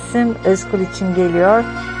 Hayalimdeki Resim Özkul için geliyor.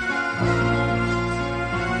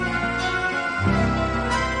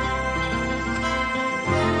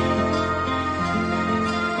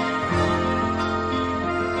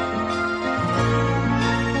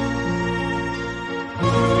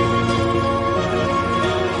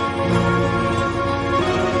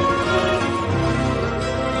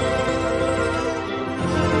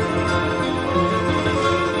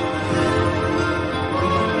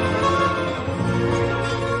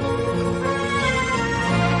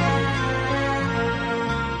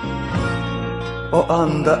 O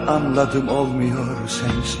anda anladım olmuyor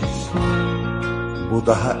sensiz. Bu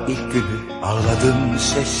daha ilk günü ağladım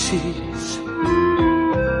sessiz.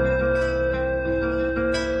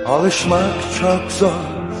 Alışmak çok zor,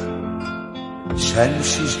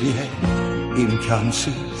 sensizliğe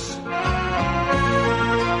imkansız.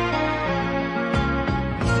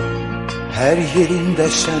 Her yerinde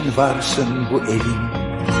sen varsın bu evin.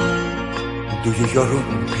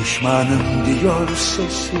 Duyuyorum pişmanım diyor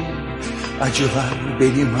sesin. Acılar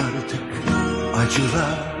benim artık,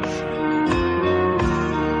 acılar.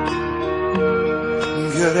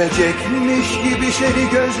 Görecekmiş gibi seni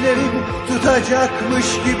gözlerim,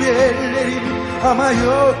 tutacakmış gibi ellerim, ama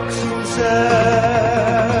yoksun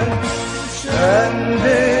sen. Sen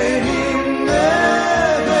benim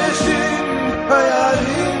nefesim,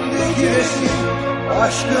 hayalimdeki resim,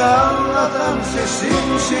 aşkı anlatan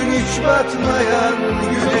sesimsin, hiç batmayan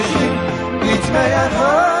güneşim, bitmeyen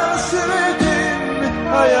hasretim,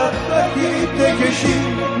 hayattaki tek eşim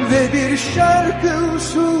ve bir şarkı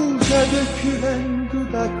usulca dökülen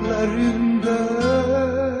dudaklarında.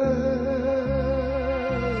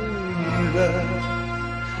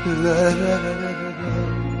 La la la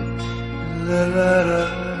la la la la.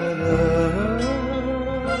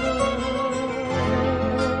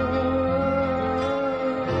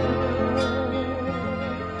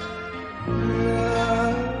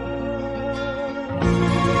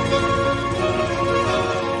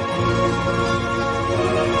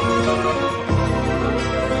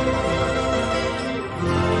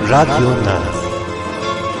 Radyo Naz.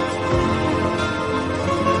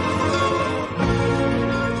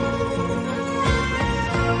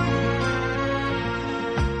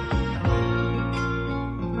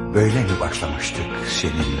 Böyle mi başlamıştık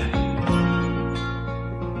seninle?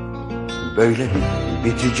 Böyle mi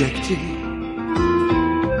bitecekti?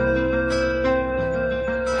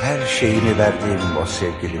 Her şeyini verdiğim o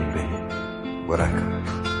sevgilim beni bırakıp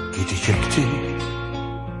gidecekti.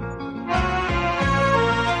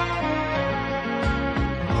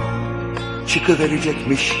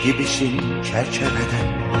 Çıkıverecekmiş gibisin çerçeveden,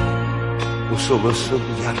 usul usul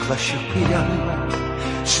yaklaşıp yanıma,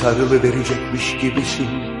 sarılıverecekmiş gibisin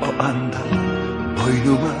o anda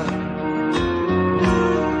boynuma.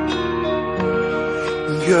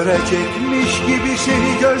 Görecekmiş gibi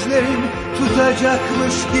seni gözlerim,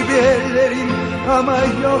 tutacakmış gibi ellerim, ama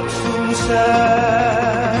yoksun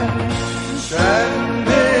sen. Sen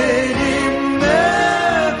benim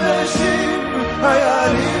nefesim,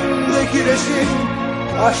 hayalimdeki resim,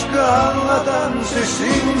 aşkı anlatan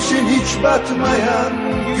sesimsin, hiç batmayan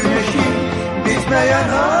güneşim, bitmeyen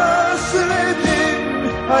hasretim,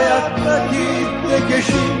 hayattaki tek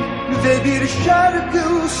eşim ve bir şarkı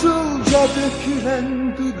usulca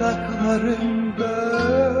dökülen dudaklarında.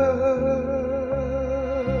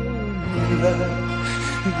 La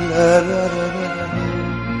la la la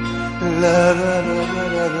la la la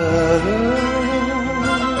la la.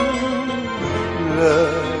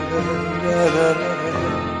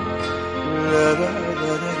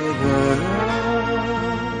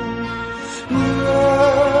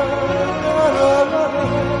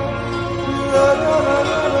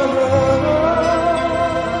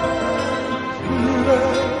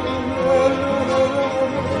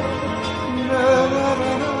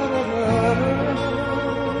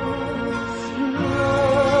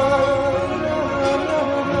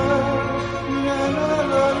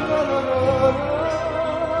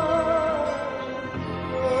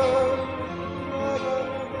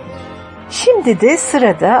 Şimdi de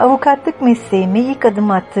sırada avukatlık mesleğime ilk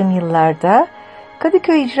adım attığım yıllarda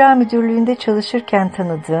Kadıköy İcra Müdürlüğü'nde çalışırken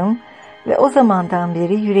tanıdığım ve o zamandan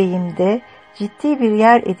beri yüreğimde ciddi bir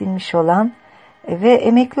yer edinmiş olan ve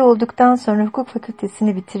emekli olduktan sonra hukuk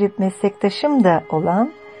fakültesini bitirip meslektaşım da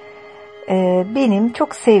olan benim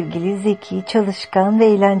çok sevgili, zeki, çalışkan ve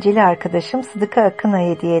eğlenceli arkadaşım Sıdıka Akın'a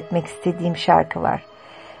hediye etmek istediğim şarkı var.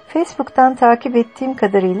 Facebook'tan takip ettiğim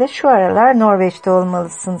kadarıyla şu aralar Norveç'te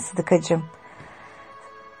olmalısın Sıdıkacığım.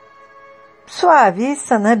 Suavi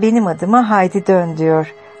sana benim adıma haydi dön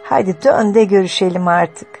diyor. Haydi dön de görüşelim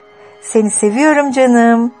artık. Seni seviyorum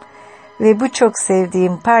canım. Ve bu çok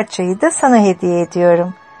sevdiğim parçayı da sana hediye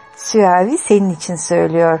ediyorum. Suavi senin için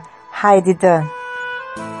söylüyor. Haydi dön.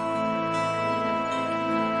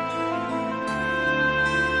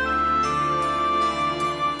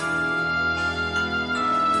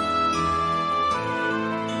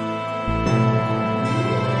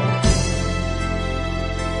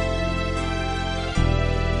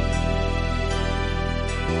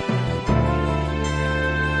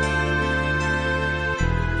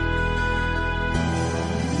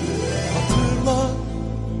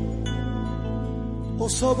 O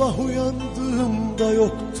sabah uyandığımda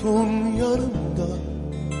yoktun yanımda.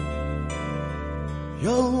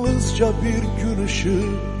 Yalnızca bir gün ışığı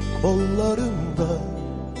kollarımda.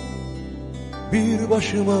 Bir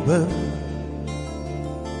başıma ben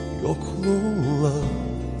yokluğunla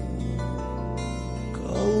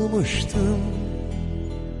kalmıştım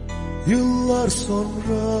yıllar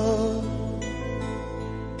sonra.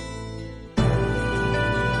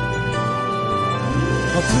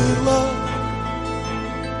 Hatırla,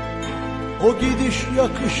 o gidiş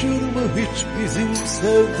yakışır mı hiç bizim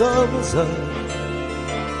sevdamıza?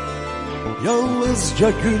 Yalnızca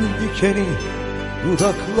gül dikeni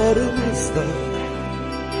dudaklarımızda.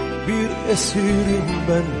 Bir esirim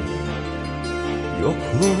ben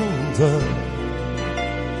yokluğunda.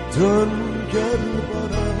 Dön gel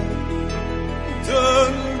bana,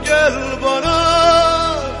 dön gel bana.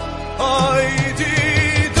 Haydi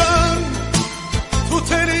dön,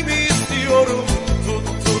 tut elimi istiyorum.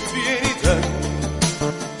 Yeniden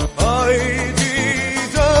haydi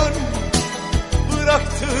dön,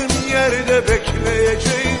 bıraktığın yerde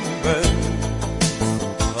bekleyeceğim ben.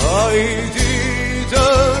 Haydi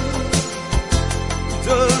dön,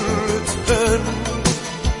 dön lütfen,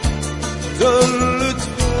 dön lütfen.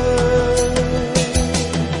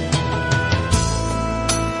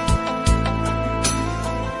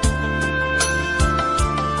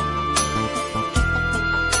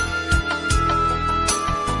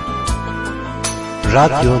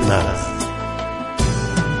 Radyo Naz.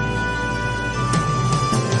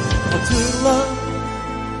 Hatırla,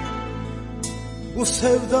 bu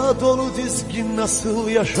sevda dolu dizgin nasıl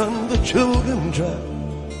yaşandı çılgınca.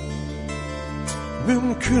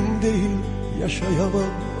 Mümkün değil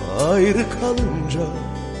yaşayamam ayrı kalınca.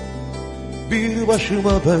 Bir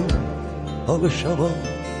başıma ben alışamam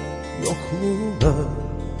yokluğuna.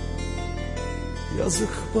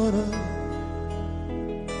 Yazık bana,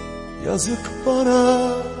 yazık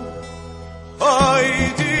bana.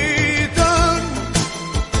 Haydi dön,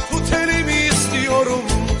 tut elimi istiyorum,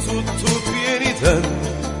 tut yeniden.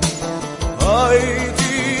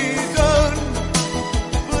 Haydi dön,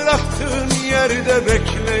 bıraktığın yerde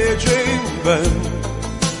bekleyeceğim ben.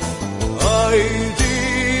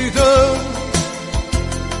 Haydi dön,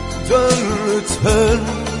 dön lütfen,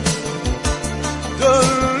 dön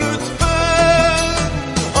lütfen.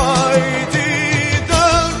 Haydi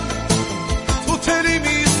dön, tut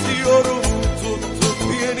elimi istiyorum, tut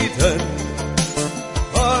yeniden.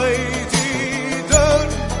 Haydi dön,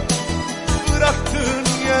 bıraktığın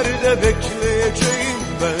yerde bekleyeceğim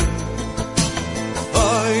ben.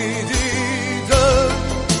 Haydi dön,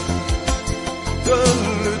 dön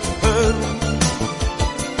lütfen,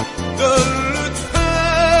 dön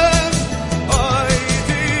lütfen.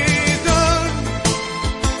 Haydi dön,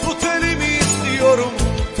 tut elimi istiyorum,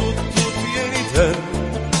 tut yeniden.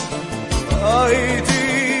 Haydi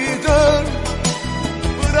dön,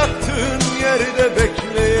 bıraktığın yerde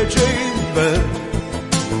bekleyeceğim ben.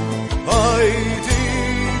 Haydi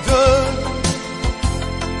dön,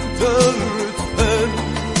 dön lütfen,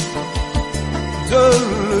 dön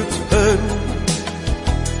lütfen,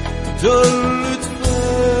 dön lütfen.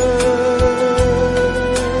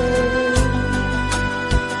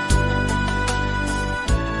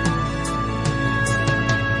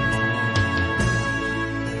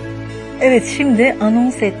 Evet, şimdi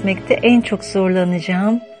anons etmekte en çok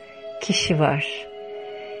zorlanacağım kişi var.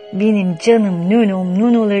 Benim canım nönom,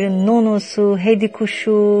 nonoların nonosu, hedi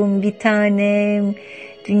kuşum, bir tanem,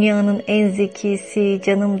 dünyanın en zekisi,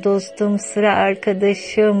 canım dostum, sıra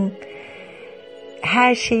arkadaşım,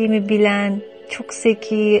 her şeyimi bilen, çok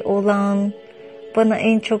zeki olan, bana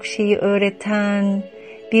en çok şeyi öğreten,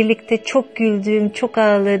 birlikte çok güldüğüm, çok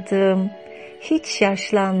ağladığım, hiç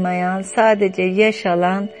yaşlanmayan, sadece yaş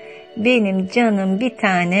alan benim canım bir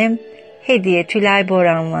tanem hediye Tülay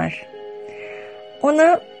Boran var.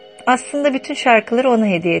 Ona aslında bütün şarkıları ona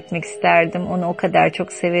hediye etmek isterdim. Onu o kadar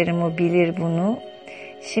çok severim, o bilir bunu.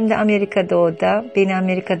 Şimdi Amerika'da o da. Beni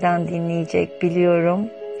Amerika'dan dinleyecek biliyorum.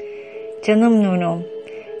 Canım Nuno'm,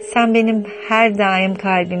 sen benim her daim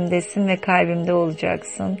kalbimdesin ve kalbimde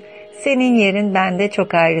olacaksın. Senin yerin bende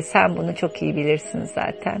çok ayrı. Sen bunu çok iyi bilirsin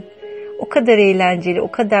zaten. O kadar eğlenceli,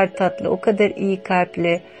 o kadar tatlı, o kadar iyi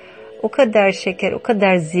kalpli, o kadar şeker, o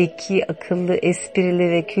kadar zeki, akıllı,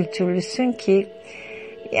 esprili ve kültürlüsün ki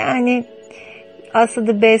yani Aslı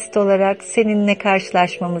the Best olarak seninle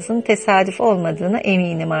karşılaşmamızın tesadüf olmadığına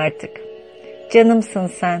eminim artık.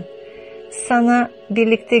 Canımsın sen. Sana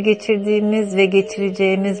birlikte geçirdiğimiz ve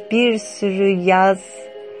geçireceğimiz bir sürü yaz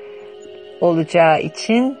olacağı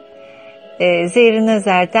için Zerrin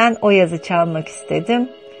Özer'den o yazı çalmak istedim.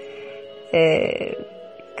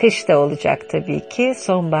 Kış da olacak tabii ki,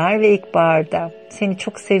 sonbahar ve ilkbaharda. Seni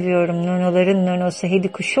çok seviyorum, nonoların nonosu,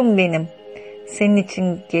 hedi kuşum benim. Senin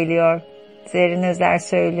için geliyor, Zerrin Özer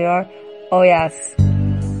söylüyor, o yaz.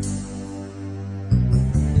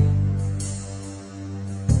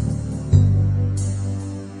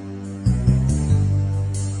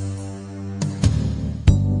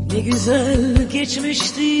 Ne güzel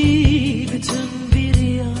geçmişti bütün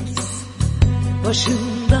bir yaz,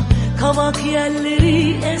 başımda kavak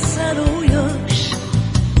yelleri eser o yaş.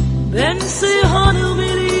 Bense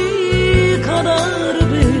hanımeli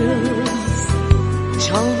kadar beyaz,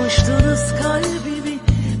 çalmıştınız kalbimi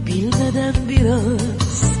bilmeden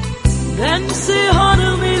biraz. Bense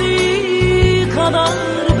hanımeli kadar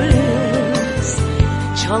beyaz,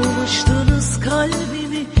 çalmıştınız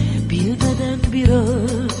kalbimi bilmeden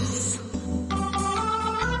biraz.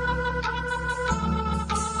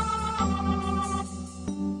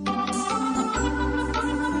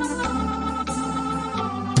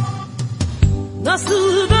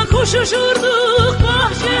 Nasıl da koşuşurduk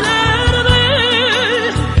bahçelerde,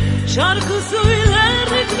 şarkı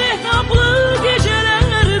söylerdik mehtaplı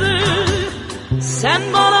gecelerde. Sen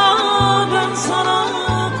bana, ben sana,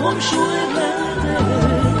 komşu evlerde,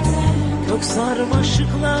 kök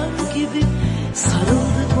sarmaşıklar gibi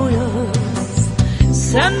sarıldık o yaz.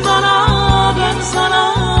 Sen bana, ben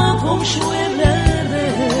sana, komşu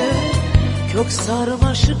evlerde, kök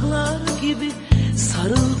sarmaşıklar gibi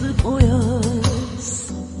sarıldık o yaz.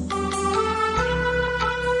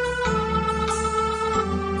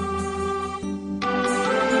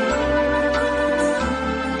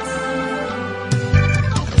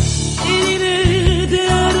 Eline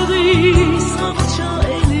değerdi sanca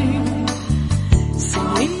elim,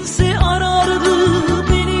 seninse arardı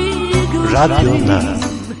beni gönlüm.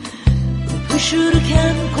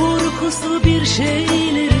 Öpüşürken korkusu bir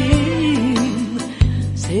şeylerim,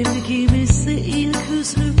 sevgimizse ilk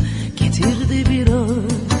hüznü getirdi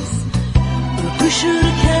biraz.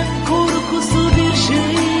 Öpüşürken korkusu bir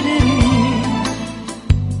şeylerim,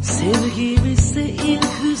 sevgimizse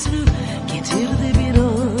ilk hüznü getirdi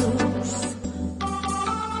biraz.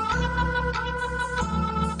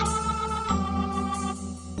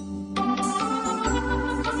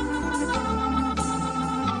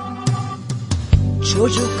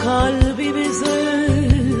 Çocuk kalbimize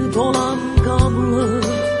dolan gamlı,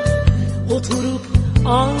 oturup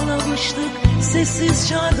ağlamıştık sessiz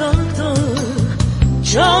çardakta.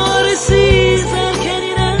 Çaresiz erken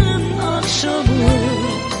inen akşamı,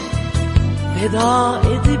 veda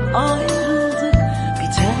edip ayrıldık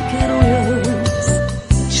biterken o yaz.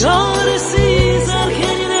 Çaresiz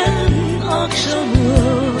erken inen akşamı,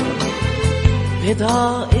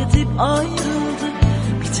 veda edip ayrıldık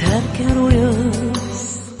biterken o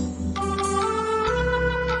yaz.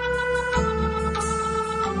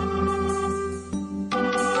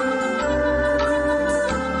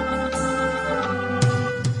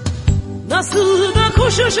 Nasıl da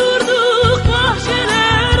koşuşurduk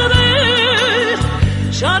bahçelerde,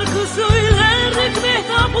 şarkı söylerdik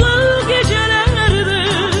mehtaplı gecelerde.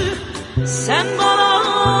 Sen bana,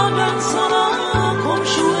 ben sana,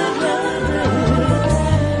 komşu evlerde,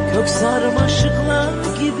 kök sarmaşıklar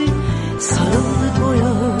gibi sarıldık o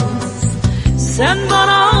yaz. Sen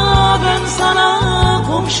bana, ben sana,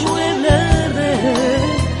 komşu evlerde,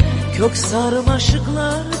 kök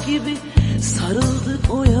sarmaşıklar gibi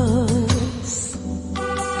sarıldık o yaz.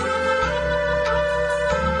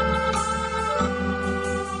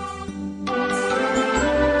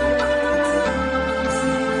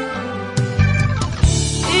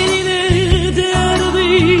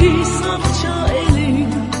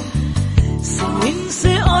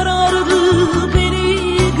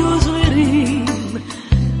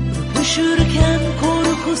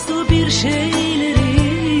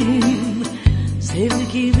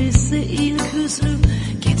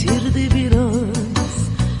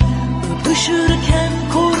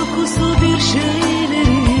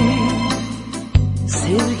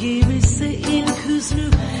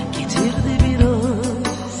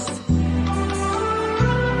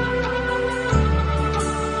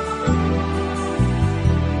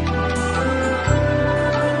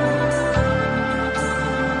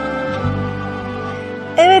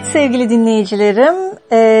 sevgili dinleyicilerim,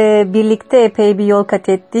 birlikte epey bir yol kat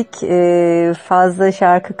ettik. Fazla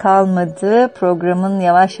şarkı kalmadı. Programın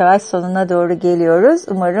yavaş yavaş sonuna doğru geliyoruz.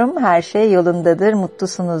 Umarım her şey yolundadır,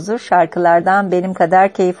 mutlusunuzdur. Şarkılardan benim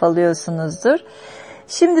kadar keyif alıyorsunuzdur.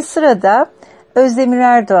 Şimdi sırada Özdemir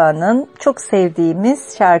Erdoğan'ın çok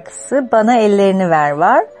sevdiğimiz şarkısı Bana Ellerini Ver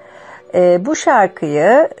var. Bu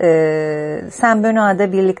şarkıyı Saint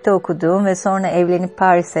Benoît'da birlikte okuduğum ve sonra evlenip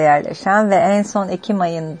Paris'e yerleşen ve en son Ekim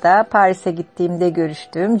ayında Paris'e gittiğimde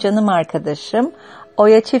görüştüğüm canım arkadaşım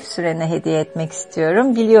Oya Çiftsüren'e hediye etmek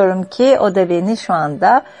istiyorum. Biliyorum ki o da beni şu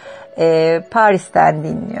anda Paris'ten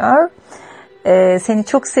dinliyor. Seni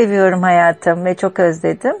çok seviyorum hayatım ve çok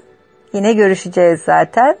özledim. Yine görüşeceğiz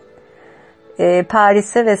zaten.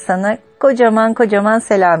 Paris'e ve sana kocaman kocaman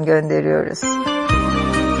selam gönderiyoruz.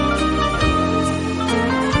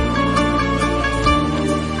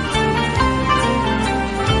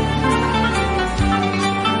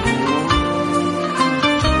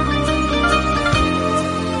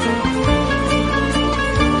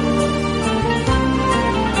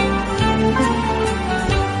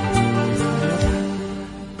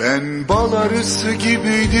 Ben bal arısı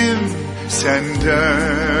gibiydim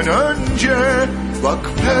senden önce. Bak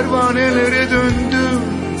pervanelere döndüm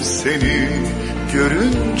seni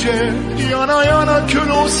görünce. Yana yana kül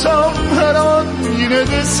olsam her an yine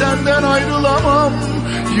de senden ayrılamam.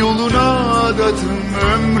 Yoluna adadım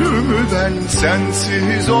ömrümü ben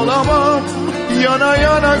sensiz olamam. Yana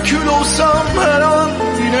yana kül olsam her an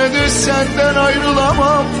yine de senden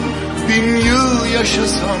ayrılamam. 1000 yıl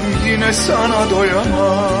yaşasam yine sana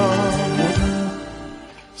doyamam.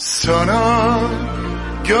 Sana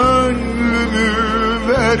gönlümü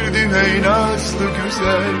verdim ey nazlı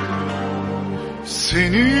güzel.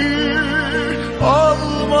 Seni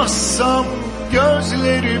almazsam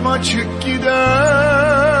gözlerim açık gider.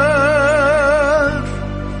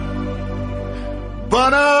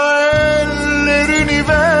 Bana ellerini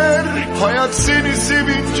ver, hayat seni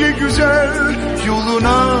sevince güzel.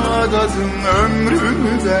 Yoluna adadım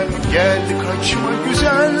ömrümü ben, gel kaçma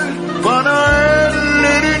güzel. Bana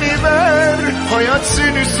ellerini ver, hayat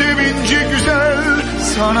seni sevince güzel.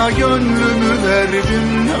 Sana gönlümü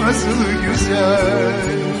verdim nazlı güzel.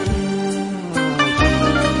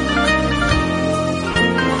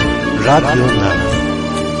 Radyo Nana.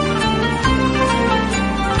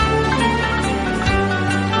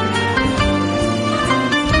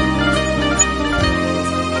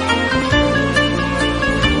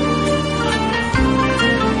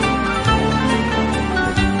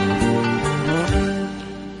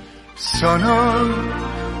 Sana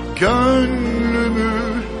gönlümü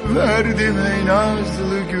verdim ey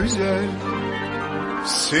nazlı güzel.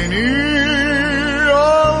 Seni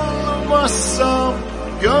almazsam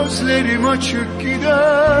gözlerim açık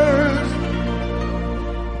gider.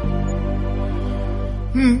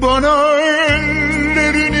 Bana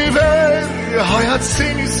ellerini ver, hayat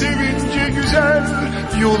seni sevince güzel.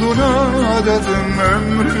 Yoluna adadım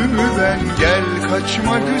ömrümü ben, gel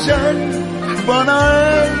kaçma güzel. Bana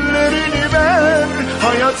ellerini ver,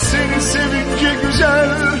 hayat seni sevince güzel.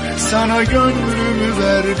 Sana gönlümü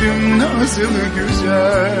verdim nazlı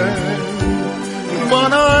güzel.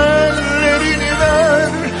 Bana ellerini ver,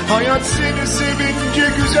 hayat seni sevince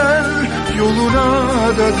güzel. Yoluna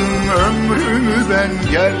adadım ömrümü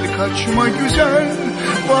ben, gel kaçma güzel.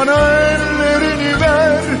 Bana ellerini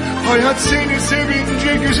ver, hayat seni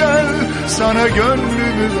sevince güzel. Sana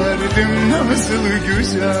gönlümü verdim nazlı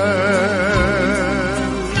güzel.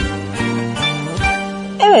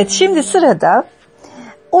 Evet, şimdi sırada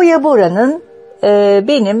Oya Bora'nın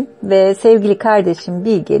benim ve sevgili kardeşim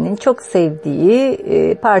Bilge'nin çok sevdiği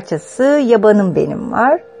parçası Yabanım Benim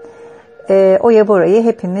var. Oya Bora'yı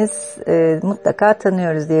hepimiz mutlaka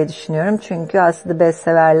tanıyoruz diye düşünüyorum. Çünkü aslında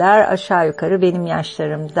bestseverler aşağı yukarı benim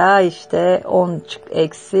yaşlarımda işte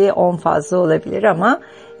 10-10 fazla olabilir ama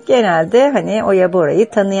genelde hani Oya Bora'yı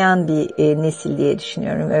tanıyan bir nesil diye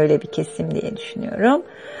düşünüyorum. Öyle bir kesim diye düşünüyorum.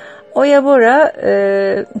 Oya Bora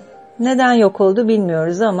neden yok oldu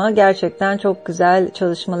bilmiyoruz ama gerçekten çok güzel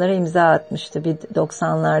çalışmalara imza atmıştı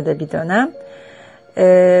 90'larda bir dönem.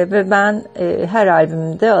 Ve ben her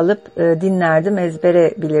albümünde alıp dinlerdim,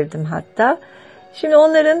 ezbere bilirdim hatta. Şimdi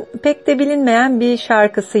onların pek de bilinmeyen bir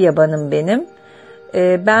şarkısı Yabanım Benim.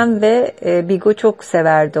 Ben ve Bigo çok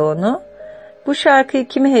severdi onu. Bu şarkıyı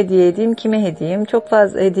kime hediye edeyim, çok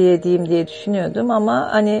fazla hediye edeyim diye düşünüyordum ama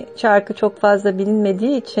hani şarkı çok fazla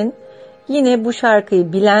bilinmediği için yine bu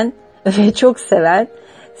şarkıyı bilen ve çok seven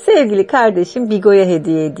sevgili kardeşim Bigo'ya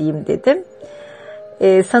hediye edeyim dedim.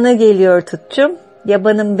 Sana geliyor Tutçum,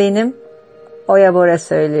 Yabanım Benim, Oya Bora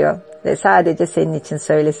söylüyor ve sadece senin için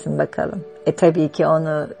söylesin bakalım. Tabii ki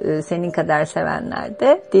onu senin kadar sevenler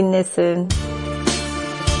de dinlesin.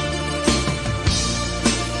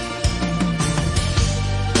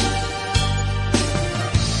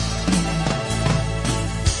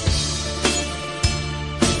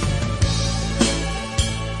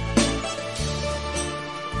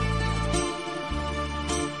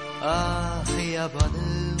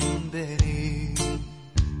 Yabanım benim,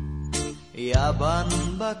 yaban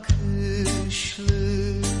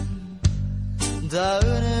bakışlım,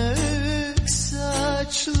 dağınık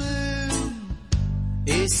saçlım,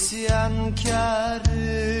 isyankarım,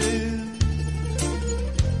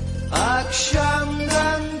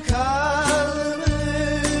 akşamdan kalmış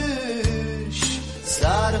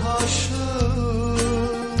sarhoşluğum,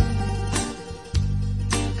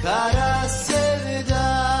 kara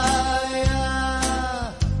sevda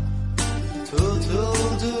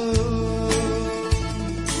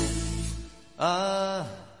ah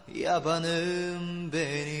yabanım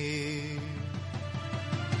benim.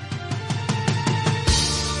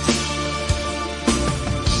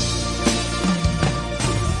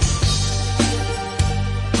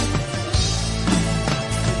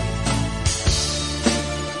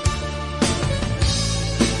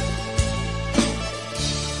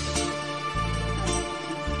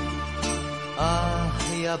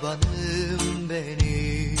 Ah yabanım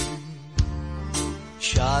benim,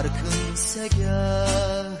 şarkın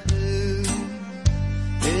segahım,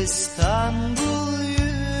 İstanbul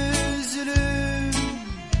yüzlüm,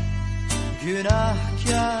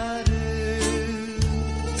 günahkarım,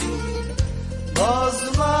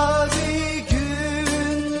 bozma bir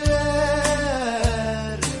günler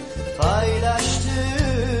paylaştım,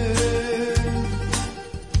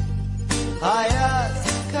 hayat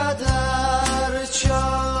kadar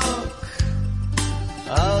çok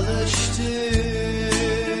alıştım.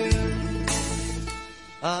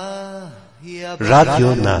 Ah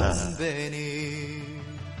Radyo Naz.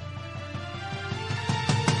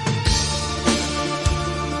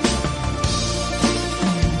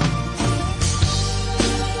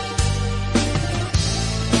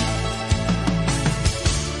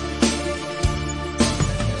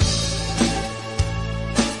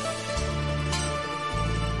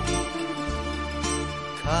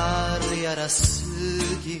 Kar yarası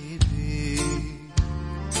gibi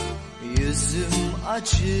yüzüm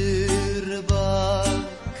acır bak,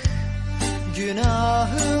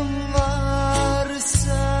 günahım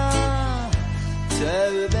varsa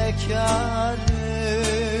tövbekarım,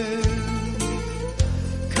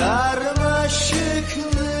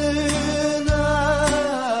 karmaşıklığına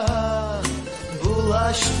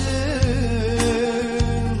bulaştım,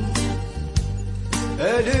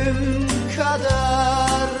 ölüm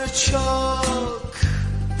kadar çok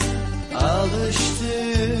alıştım.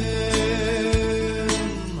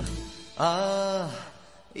 Ah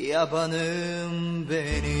yabanım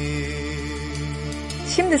benim.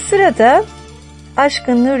 Şimdi sırada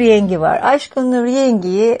Aşkın Nur Yengi var. Aşkın Nur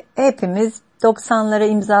Yengi'yi hepimiz 90'lara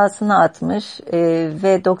imzasını atmış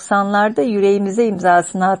ve 90'larda yüreğimize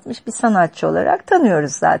imzasını atmış bir sanatçı olarak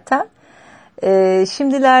tanıyoruz zaten.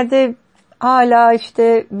 Şimdilerde hala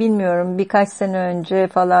işte bilmiyorum birkaç sene önce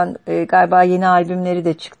falan galiba yeni albümleri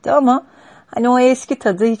de çıktı ama hani o eski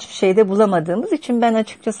tadı hiçbir şeyde bulamadığımız için ben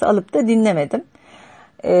açıkçası alıp da dinlemedim.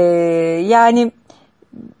 Yani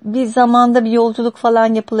bir zamanda bir yolculuk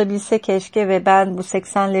falan yapılabilse keşke ve ben bu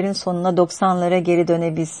 80'lerin sonuna 90'lara geri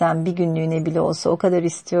dönebilsem bir günlüğüne bile olsa o kadar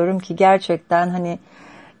istiyorum ki gerçekten hani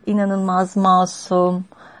inanılmaz masum,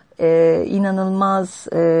 inanılmaz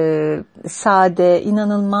sade,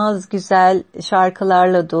 inanılmaz güzel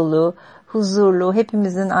şarkılarla dolu, huzurlu,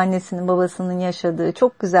 hepimizin annesinin babasının yaşadığı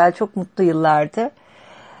çok güzel, çok mutlu yıllardı.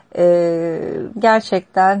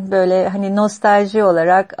 Gerçekten böyle hani nostalji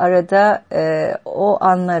olarak arada o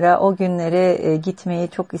anlara, o günlere gitmeyi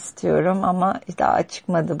çok istiyorum ama daha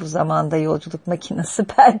çıkmadı bu zamanda yolculuk makinesi.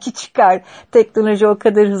 Belki çıkar. Teknoloji o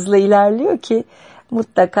kadar hızlı ilerliyor ki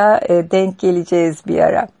mutlaka denk geleceğiz bir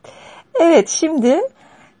ara. Evet, şimdi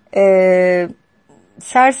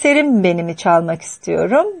Serserim Benim'i çalmak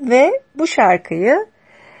istiyorum ve bu şarkıyı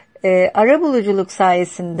arabuluculuk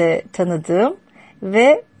sayesinde tanıdığım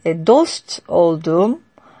ve dost olduğum,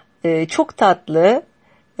 çok tatlı,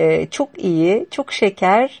 çok iyi, çok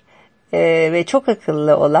şeker ve çok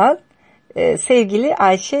akıllı olan sevgili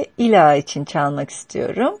Ayşe İla için çalmak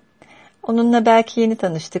istiyorum. Onunla belki yeni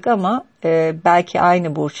tanıştık ama belki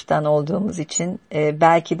aynı burçtan olduğumuz için,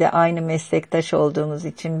 belki de aynı meslektaş olduğumuz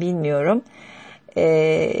için bilmiyorum.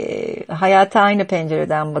 Hayata aynı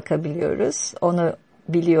pencereden bakabiliyoruz, onu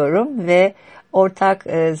biliyorum ve ortak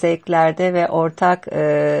zevklerde ve ortak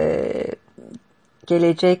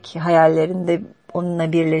gelecek hayallerinde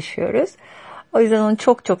onunla birleşiyoruz. O yüzden onu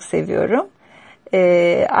çok çok seviyorum.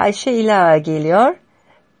 Ayşe İlağa geliyor.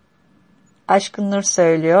 Aşkın Nur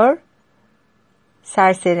söylüyor.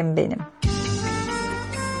 Serserim benim.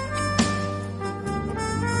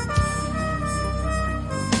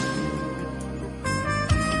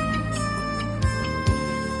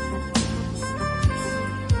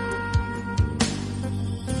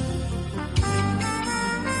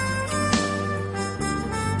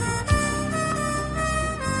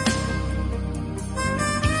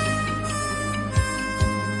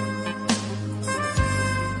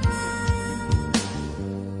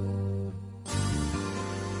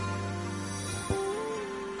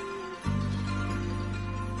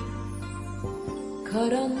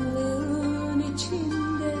 Karanlığın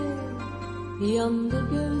içinde yandı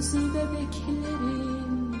gözlü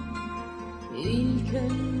bebeklerim. İlk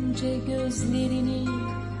önce gözlerini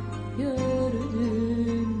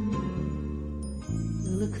gördüm.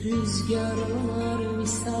 Ilık rüzgarlar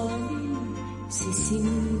misali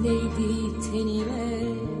sesindeydi tenime.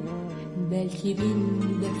 Belki bin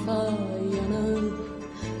defa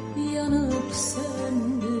yanıp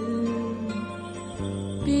söndüm.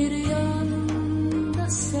 Bir yanda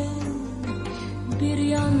sen, bir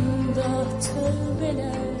yanda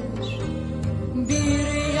tövbeler. Bir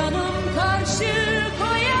yanım karşı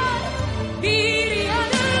koyar, bir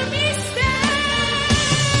yanım ister.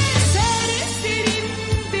 Serserim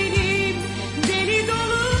benim, deli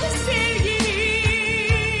dolu sevgilim.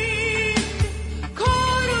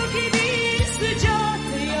 Kor gibi sıcak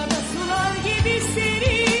ya da sular gibi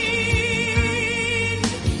serin.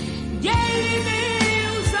 Gelme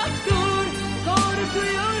uzak dur,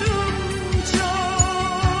 korkuyorum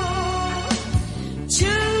çok.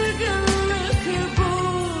 Çılgınlık bu.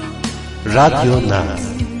 Radyo Naz.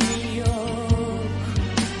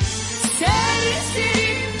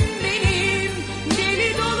 Serserim benim, deli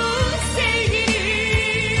dolu sevgilim.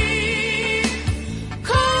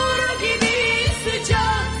 Kor gibi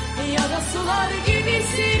sıcak ya da sular gibi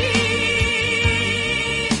serin.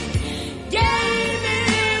 Gelme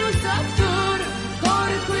uzak dur,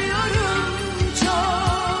 korkuyorum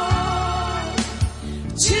çok.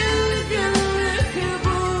 Çılgınlık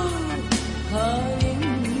bu, halim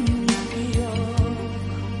yok.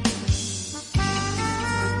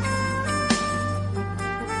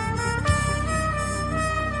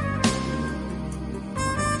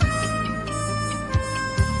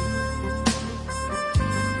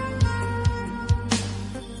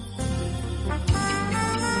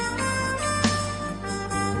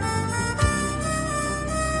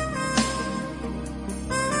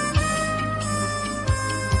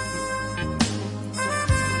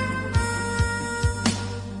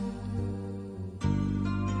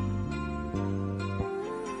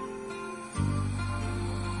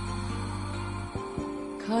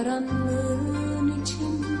 Karanlığın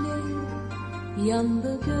içinde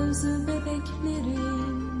yandı gözü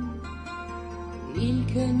bebeklerim.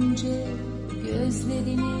 İlk önce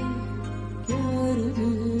gözlerini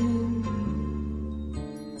gördüm.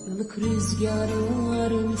 Ilık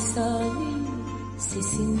rüzgarlar misali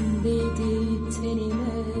sesindeydi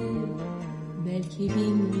tenime. Belki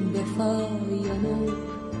bin defa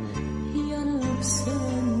yanıp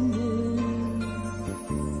söndüm.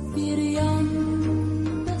 Bir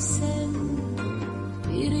yanda sen,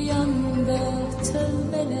 bir yanda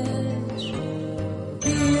tövbeler.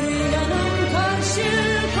 Bir yanım karşı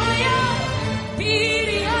koyar, bir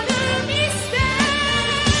yanım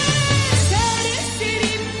ister.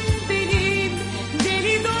 Serserim benim,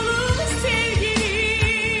 deli dolu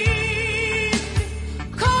sevgilim.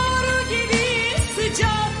 Kor gibi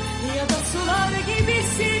sıcak ya da sular gibi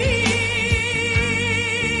serin.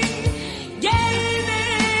 Gelme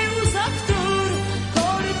uzak dur,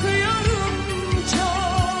 korkuyorum çok.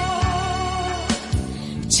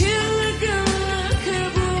 Çılgınlık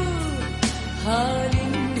bu,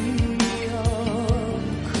 halim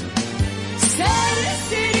yok.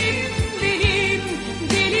 Serserim benim,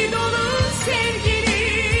 deli dolu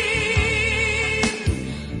sevgilim.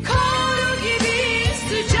 Kor gibi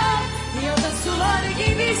sıcak ya da sular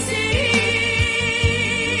gibi serin.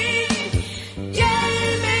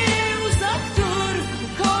 Gelme uzak dur,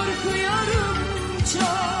 korkuyorum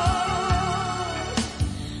çok.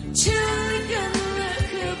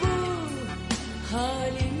 Çılgınlık bu,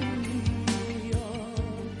 halim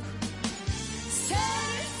yok.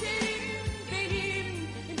 Serserim benim,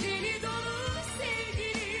 deli dolu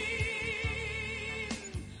sevgilim.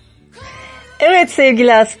 Evet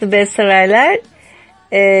sevgili Aslı bestseverler,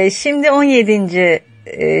 şimdi 17.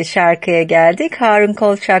 Şarkıya geldik. Harun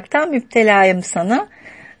Kolçak'tan Müptelayım Sana.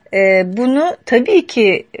 Bunu tabii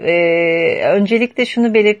ki öncelikle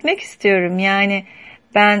şunu belirtmek istiyorum. Yani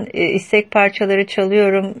ben istek parçaları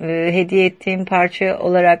çalıyorum hediye ettiğim parça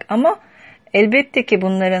olarak ama elbette ki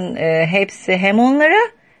bunların hepsi hem onlara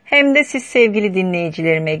hem de siz sevgili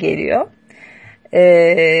dinleyicilerime geliyor.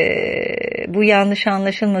 Bu yanlış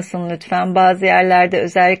anlaşılmasın lütfen. Bazı yerlerde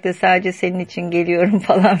özellikle sadece senin için geliyorum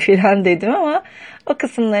falan filan dedim ama o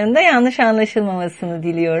kısımlarında yanlış anlaşılmamasını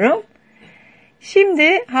diliyorum.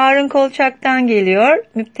 Şimdi Harun Kolçak'tan geliyor.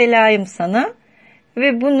 Müptelayım sana.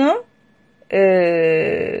 Ve bunu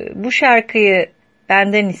bu şarkıyı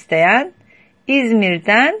benden isteyen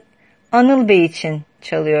İzmir'den Anıl Bey için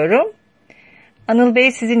çalıyorum. Anıl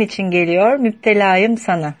Bey sizin için geliyor. Müptelayım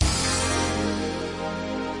sana.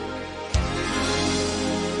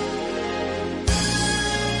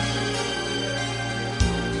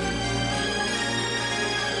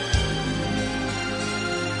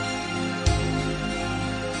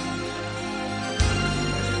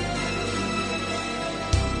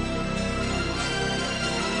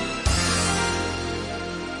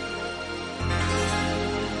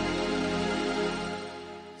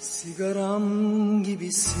 Sigaram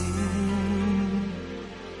gibisin,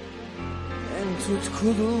 en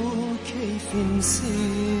tutkulu keyfimsin.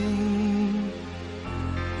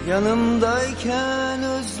 Yanımdayken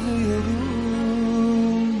özlüyorum,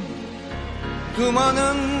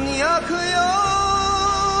 dumanın yakıyor.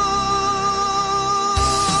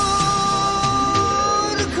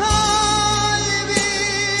 Kalbim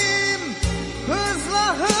hızla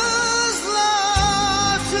hızla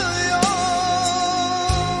atıyor.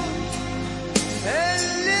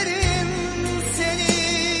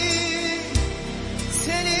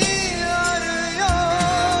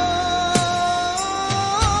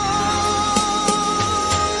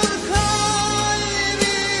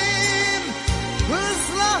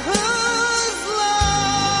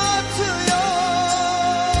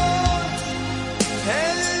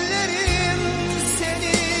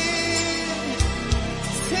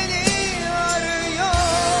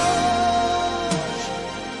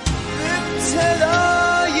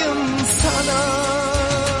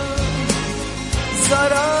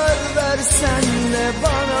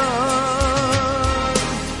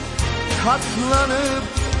 Katlanıp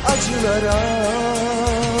acılara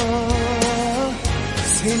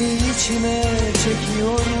seni içime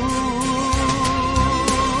çekiyorum.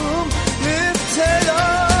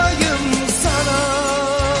 Müptelayım sana,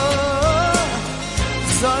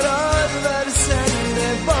 zarar versen de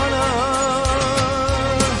bana.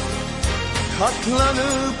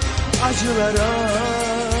 Katlanıp acılara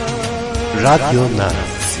Radyo Naz.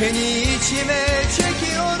 Seni içime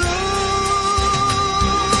çekiyorum.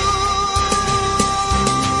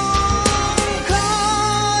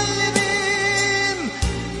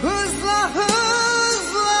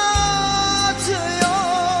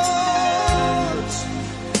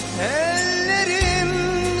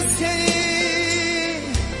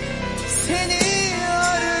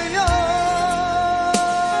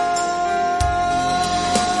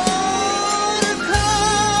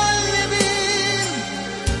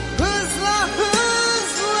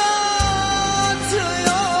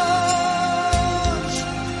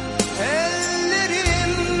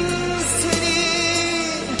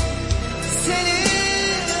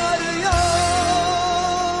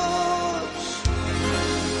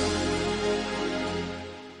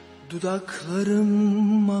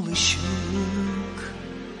 Dudaklarım alışık,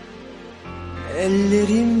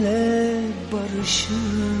 ellerimle barışık.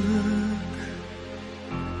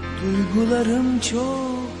 Duygularım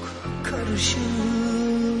çok karışık,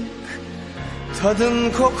 tadın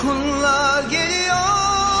kokunla geliyor.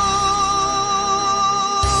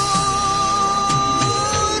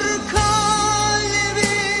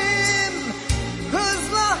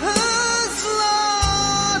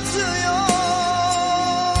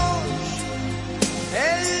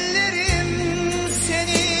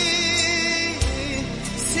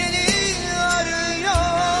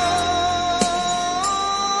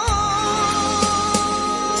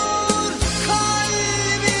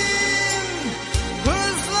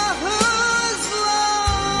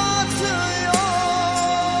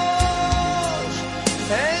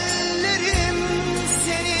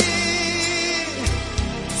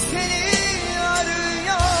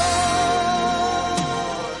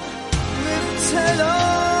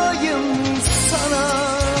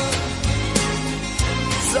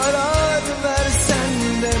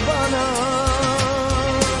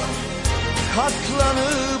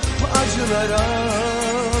 Katlanıp acılara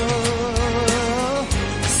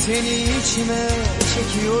seni içime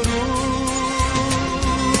çekiyorum.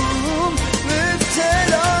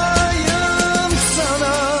 Müptelayım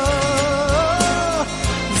sana,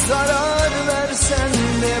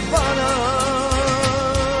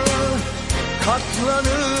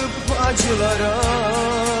 katlanıp acılara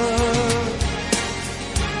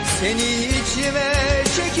seni içime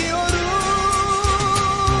çekiyorum.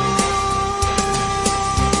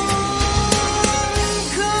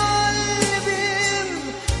 Kalbim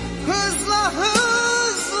hızla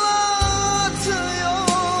hızla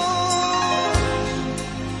atıyor.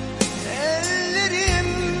 Ellerim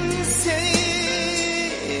seni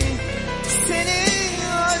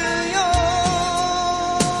arıyor.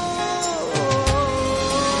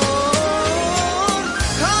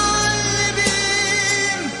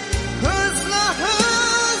 Kalbim hızla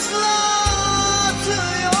hızla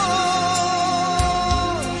atıyor.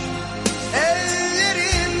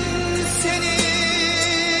 Ellerim seni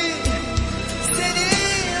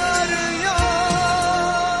arıyor.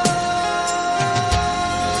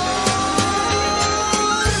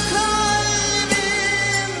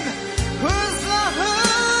 Kalbim hızla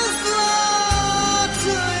hızla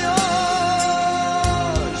atıyor.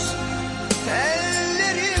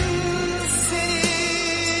 Ellerim seni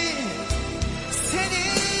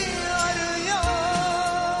arıyor.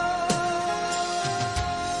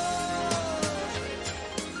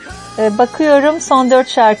 Bakıyorum son 4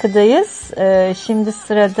 şarkıdayız. Şimdi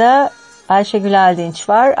sırada Ayşegül Aldinç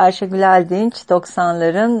var. Ayşegül Aldinç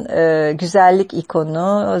 90'ların güzellik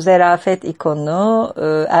ikonu, zarafet ikonu,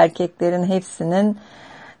 erkeklerin hepsinin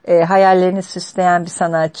hayallerini süsleyen bir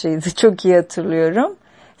sanatçıydı. Çok iyi hatırlıyorum.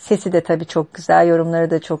 Sesi de tabii çok güzel,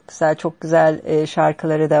 yorumları da çok güzel, çok güzel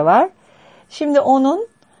şarkıları da var. Şimdi onun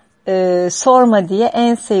Sorma diye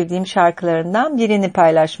en sevdiğim şarkılarından birini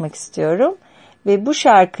paylaşmak istiyorum. Ve bu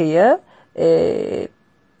şarkıyı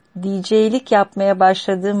DJ'lik yapmaya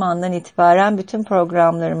başladığım andan itibaren bütün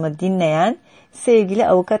programlarımı dinleyen sevgili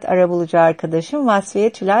avukat arabulucu arkadaşım Vasfiye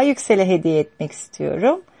Tülay Yüksel'e hediye etmek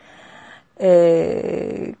istiyorum.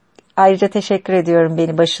 Ayrıca teşekkür ediyorum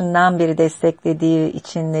beni başından beri desteklediği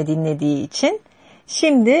için ve dinlediği için.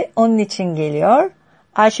 Şimdi onun için geliyor.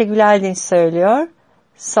 Ayşegül Aldinç söylüyor.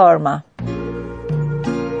 Sorma.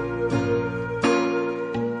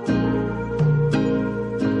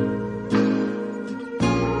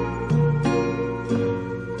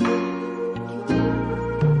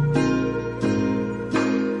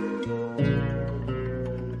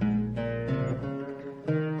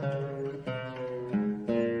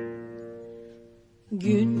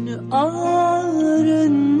 Gün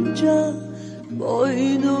ağarınca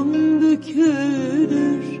boynum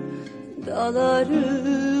bükülür,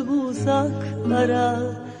 dalarım uzaklara,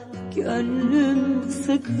 gönlüm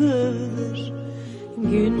sıkılır.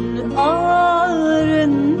 Gün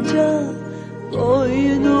ağarınca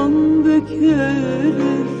boynum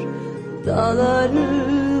bükülür,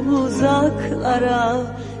 dalarım uzaklara,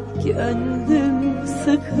 gönlüm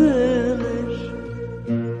sıkılır.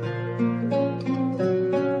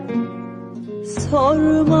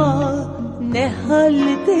 Sorma ne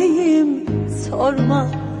haldeyim, sorma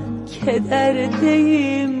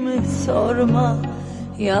kederdeyim, sorma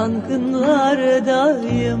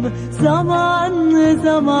yangınlardayım. Zaman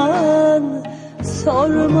zaman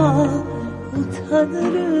sorma,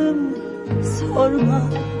 utanırım, sorma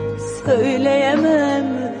söyleyemem,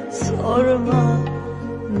 sorma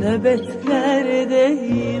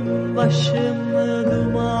nöbetlerdeyim, başım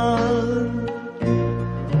duman.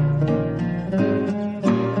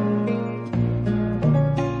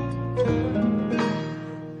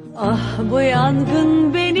 Ah bu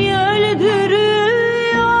yangın beni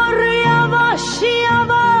öldürüyor, yavaş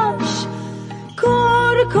yavaş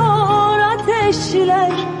kor kor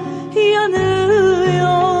ateşler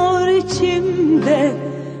yanıyor içimde.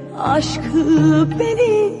 Aşkı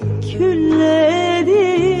beni kül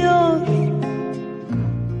ediyor.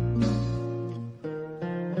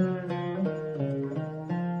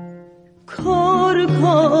 Kor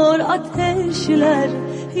kor ateşler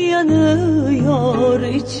yanıyor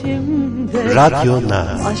içimde. Radyo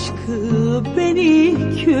Naz. Aşkı beni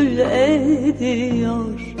kül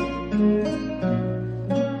ediyor.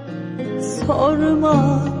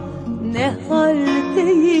 Sorma ne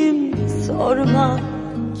haldeyim, sorma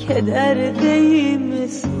kederdeyim,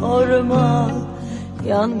 sorma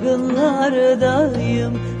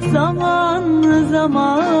yangınlardayım. Zaman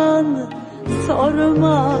zaman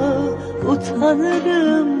sorma,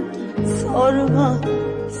 utanırım, sorma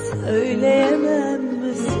söyleyemem,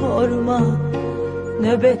 sorma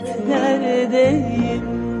nöbetlerdeyim,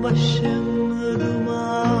 başım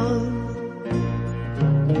duman.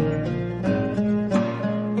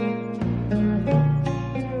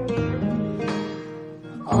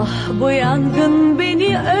 Ah bu yangın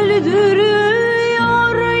beni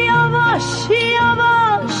öldürüyor, yavaş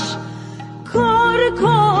yavaş kor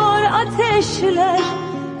kor ateşler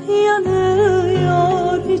yanıyor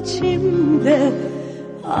içimde,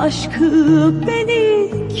 aşkı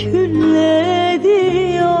beni külle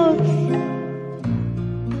ediyor.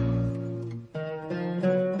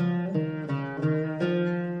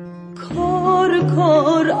 Kor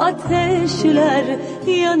kor ateşler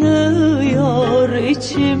yanıyor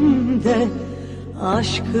içimde,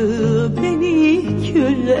 aşkı beni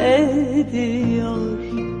kül ediyor.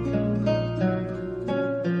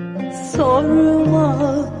 Sorma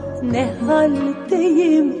ne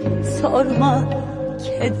haldeyim, sorma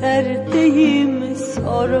kederdeyim,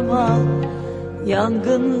 sorma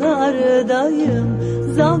yangınlardayım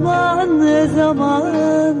zaman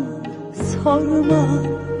zaman. Sorma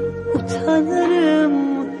utanırım,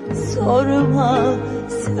 sorma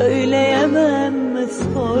söyleyemem,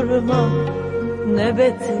 sorma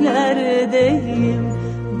nöbetlerdeyim,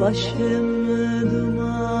 başım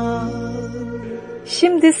duman.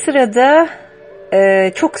 Şimdi sırada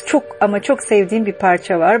çok sevdiğim bir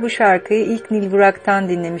parça var. Bu şarkıyı ilk Nil Burak'tan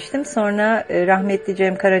dinlemiştim. Sonra rahmetli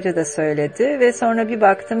Cem Karaca da söyledi ve sonra bir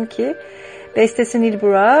baktım ki bestesi Nil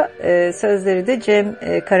Burak'a, sözleri de Cem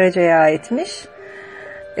Karaca'ya aitmiş.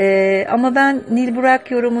 Ama ben Nil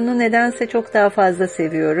Burak yorumunu nedense çok daha fazla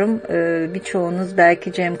seviyorum. Birçoğunuz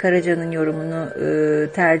belki Cem Karaca'nın yorumunu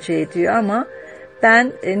tercih ediyor ama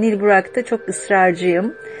ben Nil Burak'ta çok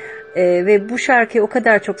ısrarcıyım. Ve bu şarkıyı o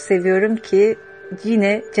kadar çok seviyorum ki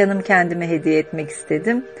yine canım kendime hediye etmek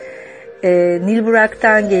istedim. Nil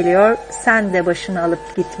Burak'tan geliyor. Sen de başını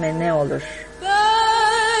alıp gitme ne olur.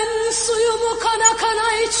 Ben suyumu kana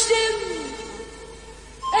kana içtim,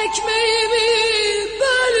 ekmeğimi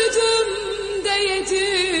böldüm de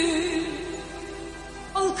yedim.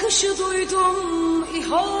 Alkışı duydum,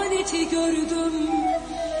 ihaneti gördüm,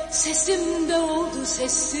 sesimde oldu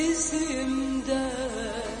sessizliğimde.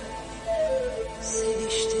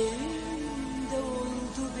 Seviştiğimde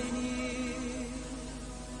oldu benim.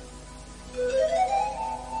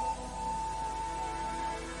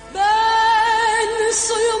 Ben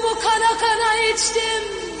suyumu kana kana içtim,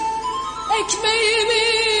 ekmeğimi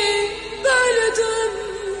böldüm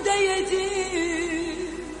de yedim.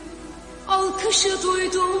 Alkışı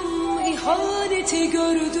duydum, ihaneti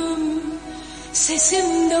gördüm,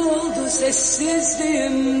 sesimde oldu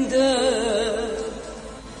sessizliğimde.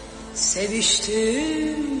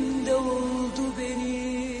 Seviştim de oldu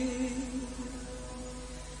benim.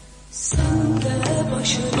 Sen de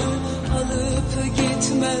başını alıp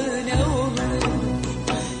gitme ne olur,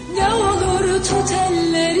 ne olur tut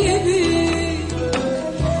ellerimi.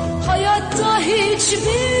 Hayatta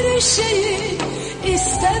hiçbir şeyi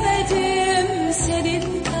istemedim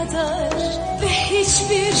senin kadar ve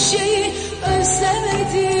hiçbir şeyi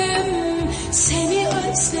özlemedim seni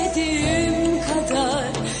özlediğim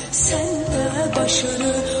kadar. Sen de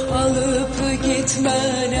başını alıp gitme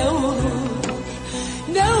ne olur,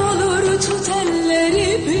 ne olur tut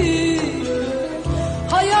ellerimi.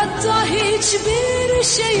 Hayatta hiçbir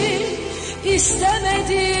şeyi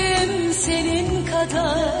istemedim senin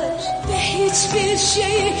kadar ve hiçbir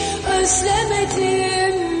şeyi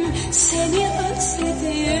özlemedim seni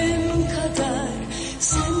özlediğim kadar.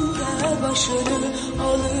 Sen de başını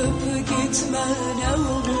alıp gitme ne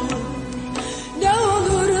olur, ne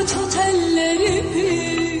olur tut ellerimi,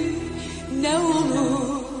 ne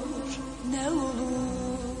olur, ne olur.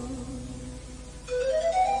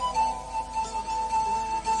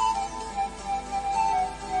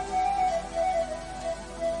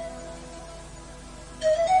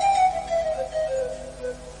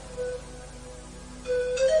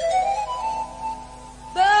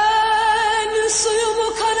 Ben suyumu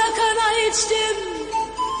kana kana içtim,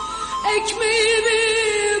 ekmeğimi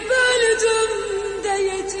böldüm de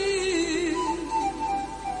yedim.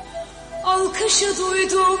 Alkışı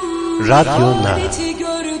duydum, ihaneti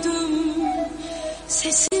gördüm,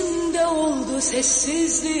 sesimde oldu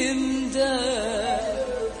sessizliğimde.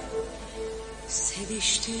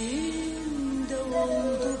 Seviştiğimde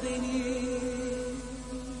oldu benim.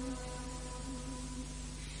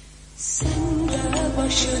 Sen de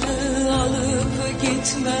başını alıp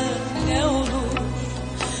gitme ne olur,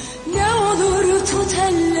 ne olur tut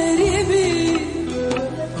ellerimi.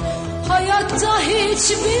 Hayatta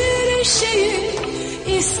hiçbir şeyi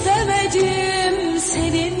istemedim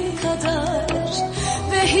senin kadar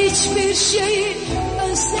ve hiçbir şeyi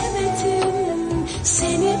özlemedim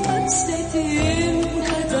seni özlediğim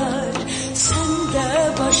kadar. Sen de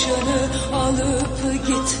başını alıp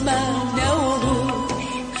gitme ne olur,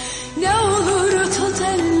 ne olur tut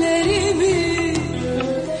ellerimi.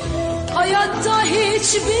 Hayatta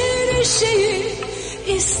hiçbir şeyi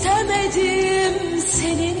istemedim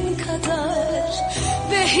senin kadar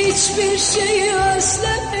ve hiçbir şeyi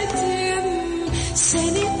özlemedim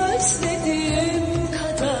Seni özlediğim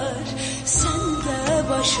kadar sen de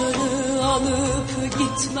başarı alıp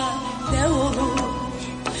gitme. Ne olur,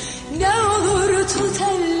 ne olur tut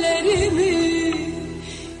ellerimi,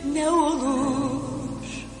 ne olur.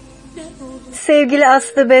 Sevgili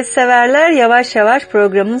Aslı Bestseverler, yavaş yavaş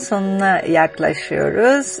programın sonuna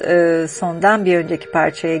yaklaşıyoruz. Sondan bir önceki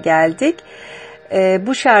parçaya geldik.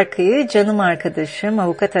 Bu şarkıyı canım arkadaşım,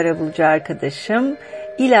 avukat arabulucu arkadaşım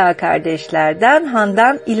İlahi kardeşlerden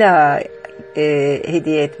Handan İlahi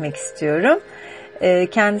hediye etmek istiyorum.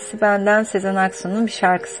 Kendisi benden Sezen Aksu'nun bir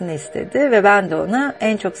şarkısını istedi ve ben de ona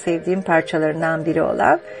en çok sevdiğim parçalarından biri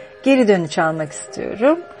olan Geri Dönü çalmak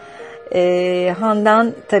istiyorum.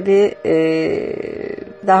 Handan tabii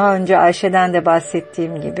daha önce Ayşe'den de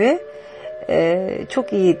bahsettiğim gibi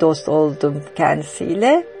çok iyi dost oldum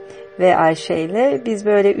kendisiyle ve Ayşe'yle. Biz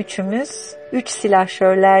böyle üç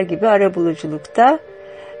silahşörler gibi arabuluculukta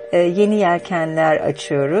yeni yelkenler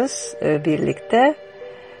açıyoruz birlikte.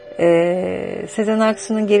 Sezen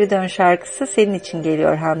Aksu'nun Geri Dön şarkısı senin için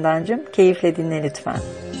geliyor Handancığım. Keyifle dinle lütfen.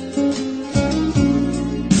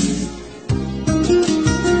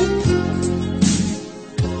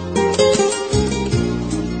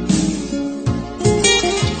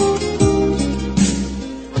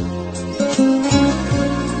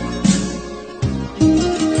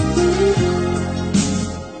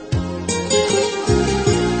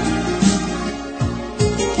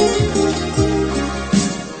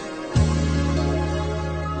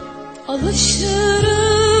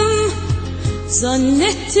 Alışırım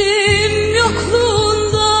zannettim,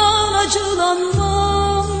 yokluğundan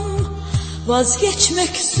acılanmam.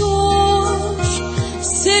 Vazgeçmek zor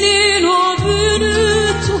senin o büyülü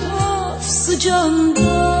tuhaf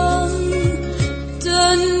sıcağından.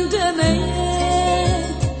 Dön demeye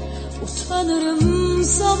utanırım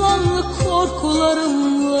zavallı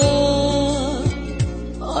korkularımla.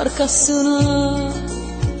 Arkasına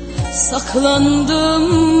saklandım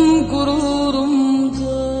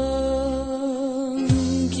gururumdan.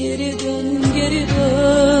 Geri dön, geri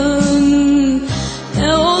dön,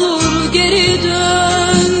 ne olur geri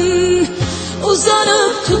dön.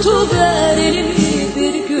 Uzanıp tutuver elimi,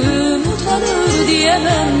 bir gün utanır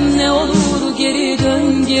diyemem. Ne olur geri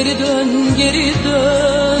dön, geri dön, geri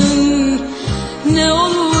dön. Ne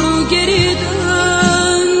olur geri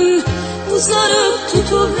dön. Uzanıp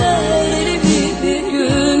tutuver elimi, bir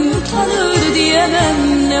gün utanır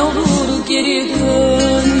diyemem. Ne olur geri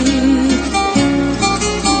dön.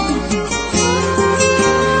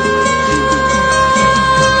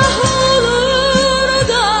 Olur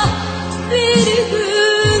da bir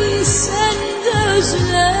gün sen de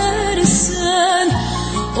özlersen,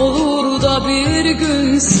 olur da bir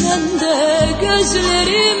gün sen de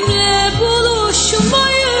gözlerimle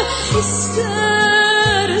buluşmayı istersen.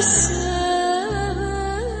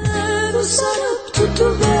 Uzanıp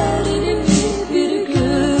tutuver elimi, bir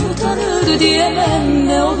gün utanır diyemem.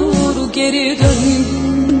 Ne olur geri dön.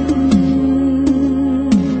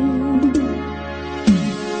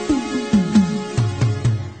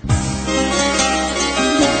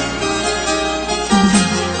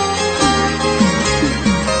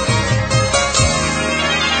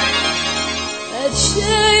 Her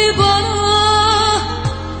şey bana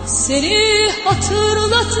seni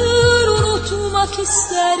hatırlatır, unutmak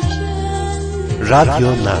isterken Radyo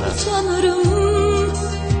Naz. utanırım.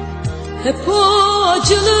 Hep o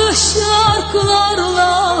acılı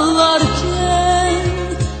şarkılarla ağlarken,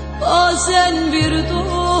 bazen bir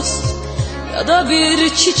dost ya da bir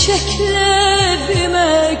çiçekle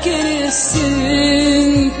evime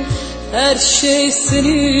gelirsin. Her şey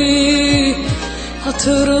seni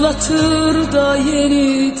hatırlatır da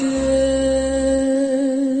yeniden.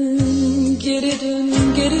 Geri dön,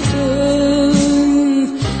 geri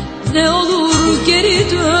dön, ne olur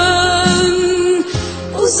geri dön.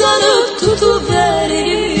 Uzanıp tutuver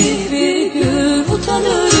elimi, bir gün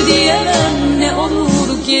utanır diyemem. Ne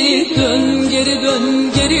olur geri dön, geri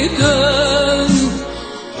dön, geri dön.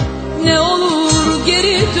 Ne olur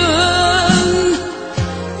geri dön.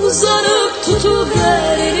 Uzanıp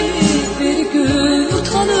tutuver elimi, bir gün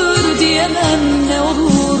utanır diyemem. Ne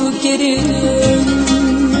olur geri dön.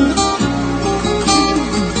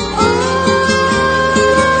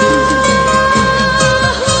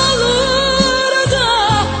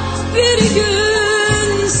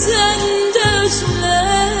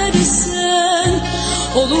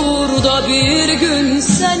 Olur da bir gün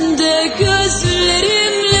sen de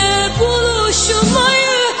gözlerimle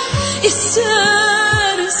buluşmayı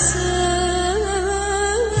istersen.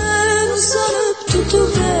 Uzanıp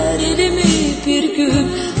tutuver elimi, bir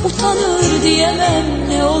gün utanır diyemem.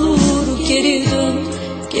 Ne olur geri dön,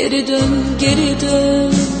 geri dön, geri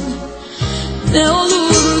dön. Ne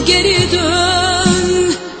olur geri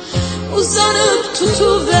dön. Uzanıp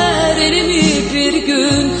tutuver elimi bir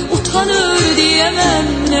gün. Utanır diyemem,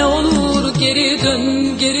 ne olur geri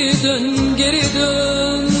dön, geri dön, geri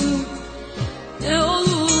dön. Ne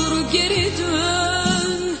olur geri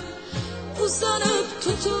dön. Uzanıp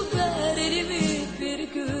tutuver elimi bir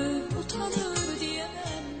gün. Utanır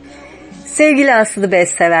diyemem. Sevgili Aslı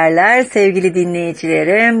Best severler, sevgili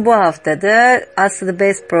dinleyicilerim, bu haftada Aslı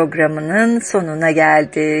Best programının sonuna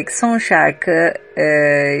geldik. Son şarkı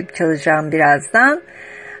çalacağım birazdan.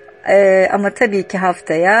 Ama tabii ki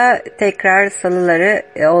haftaya tekrar salıları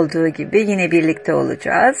olduğu gibi yine birlikte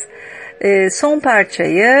olacağız. Son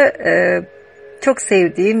parçayı çok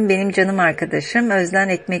sevdiğim benim canım arkadaşım Özden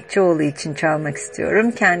Ekmekçioğlu için çalmak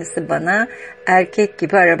istiyorum. Kendisi bana erkek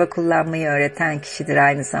gibi araba kullanmayı öğreten kişidir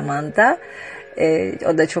aynı zamanda.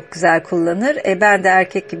 O da çok güzel kullanır. Ben de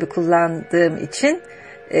erkek gibi kullandığım için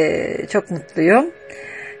çok mutluyum.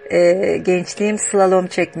 Gençliğim slalom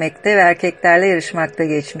çekmekte ve erkeklerle yarışmakta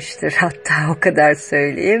geçmiştir. Hatta o kadar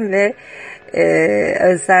söyleyeyim ve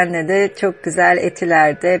Özden'le de çok güzel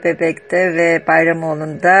Etiler'de, Bebek'te ve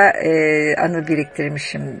Bayramoğlu'nda anı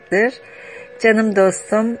biriktirmişimdir. Canım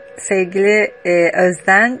dostum, sevgili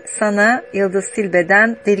Özden, sana Yıldız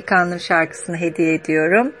Tilbe'den Delikanlı şarkısını hediye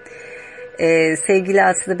ediyorum. Sevgili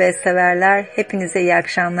Aslı Best severler, hepinize iyi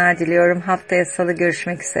akşamlar diliyorum. Haftaya salı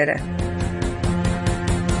görüşmek üzere.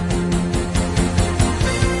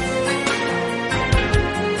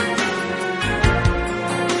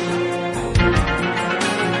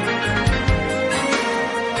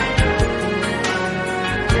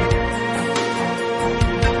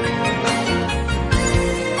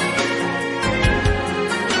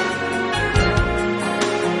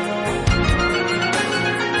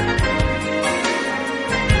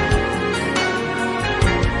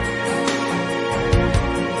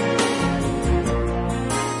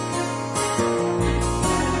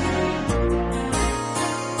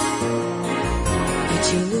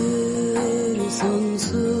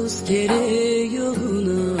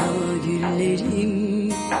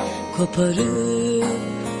 Koparıp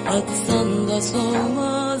atsan da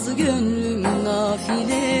solmaz gönlüm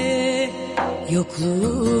nafile.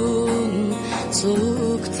 Yokluğun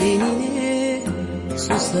soğuk tenine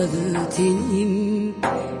susadı tenim.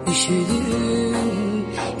 Üşüdüm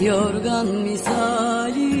yorgan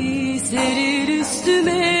misali serir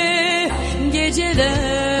üstüme.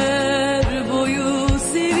 Geceler boyu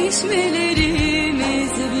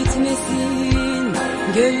sevişmelerimiz bitmesin.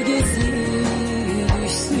 Gölgesi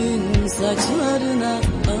saçlarına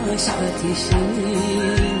aşk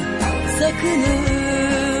ateşinin.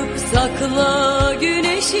 Sakınıp sakla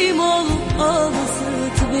güneşim ol, al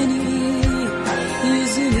ısıt beni.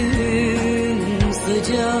 Yüzünün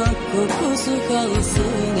sıcak kokusu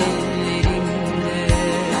kalsın ellerimde.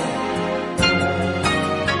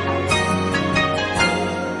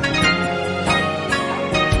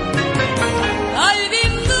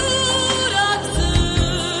 Kalbim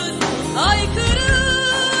duraksız aykırı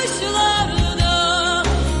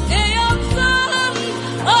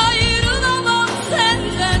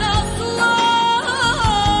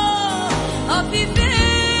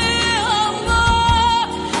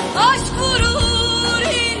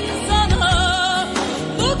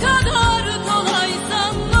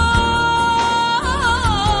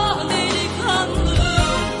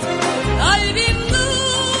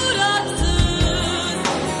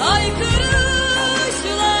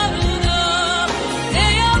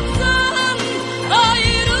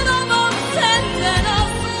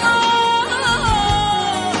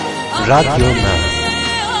Radyo Naz.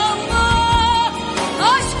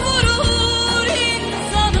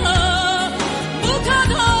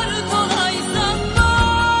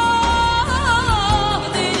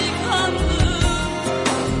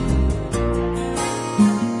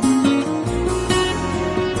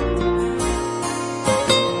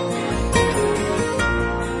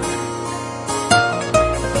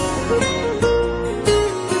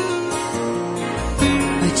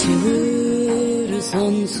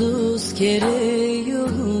 Sonsuz kere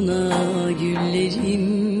yoluna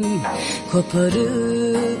güllerim.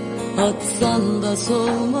 Koparıp atsan da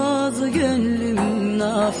solmaz gönlüm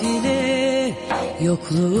nafile.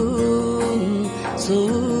 Yokluğun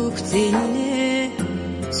soğuk tenine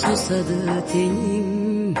susadı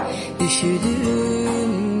tenim.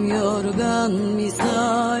 Üşüdüm yorgan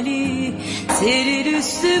misali serir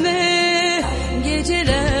üstüme.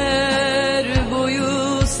 Geceler boyu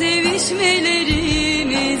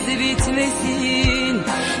sevişmelerimiz bitmesin.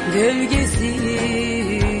 Gölgesi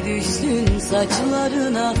düşsün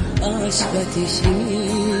saçlarına aşk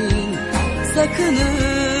ateşimin.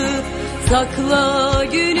 Sakınıp sakla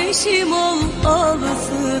güneşim ol, al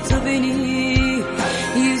ısıt beni.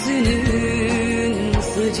 Yüzünün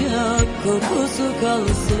sıcak kokusu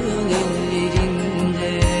kalsın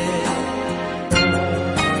ellerimde.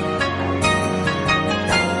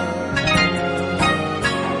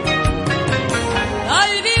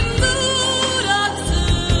 Kalbim duraksız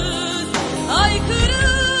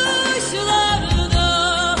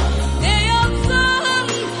haykırışlarda, ne yapsam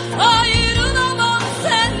ayrılamam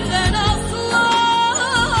senden asla.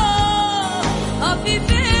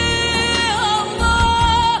 Hafife alma,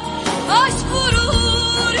 aşk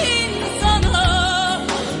vurur insana,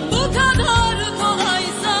 bu kadar kolay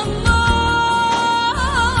sanma.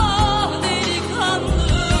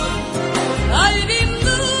 Delikanlım, kalbim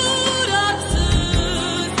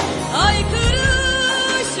duraksız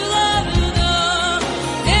haykırışlarda,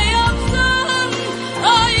 ne yapsam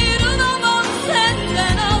ayrılamam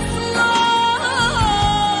senden asla.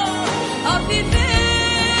 Hafife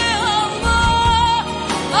alma,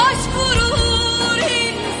 aşk vurur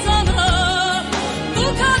insana, bu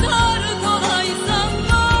kadar kolay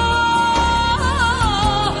sanma.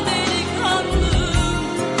 Delikanlım,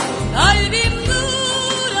 kalbim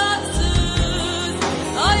duraksız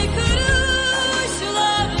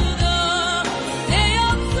haykırışlarda, ne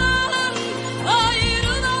yapsam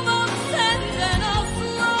ayrılamam senden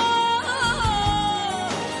asla.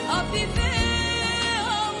 Hafife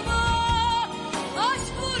alma,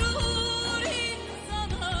 aşk vurur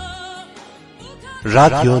insana, bu kadar.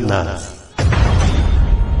 Radyo Naz.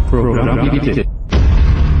 Program bitti.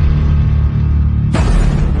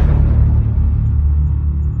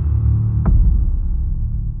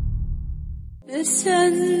 Ve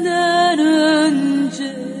senden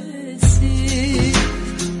öncesi.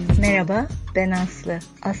 Merhaba, ben Aslı.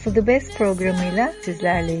 Aslı The Best programıyla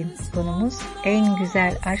sizlerleyim. Konumuz en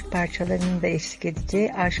güzel aşk parçalarının da eşlik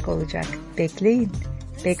edeceği aşk olacak. Bekleyin,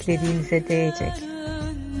 beklediğinize değecek.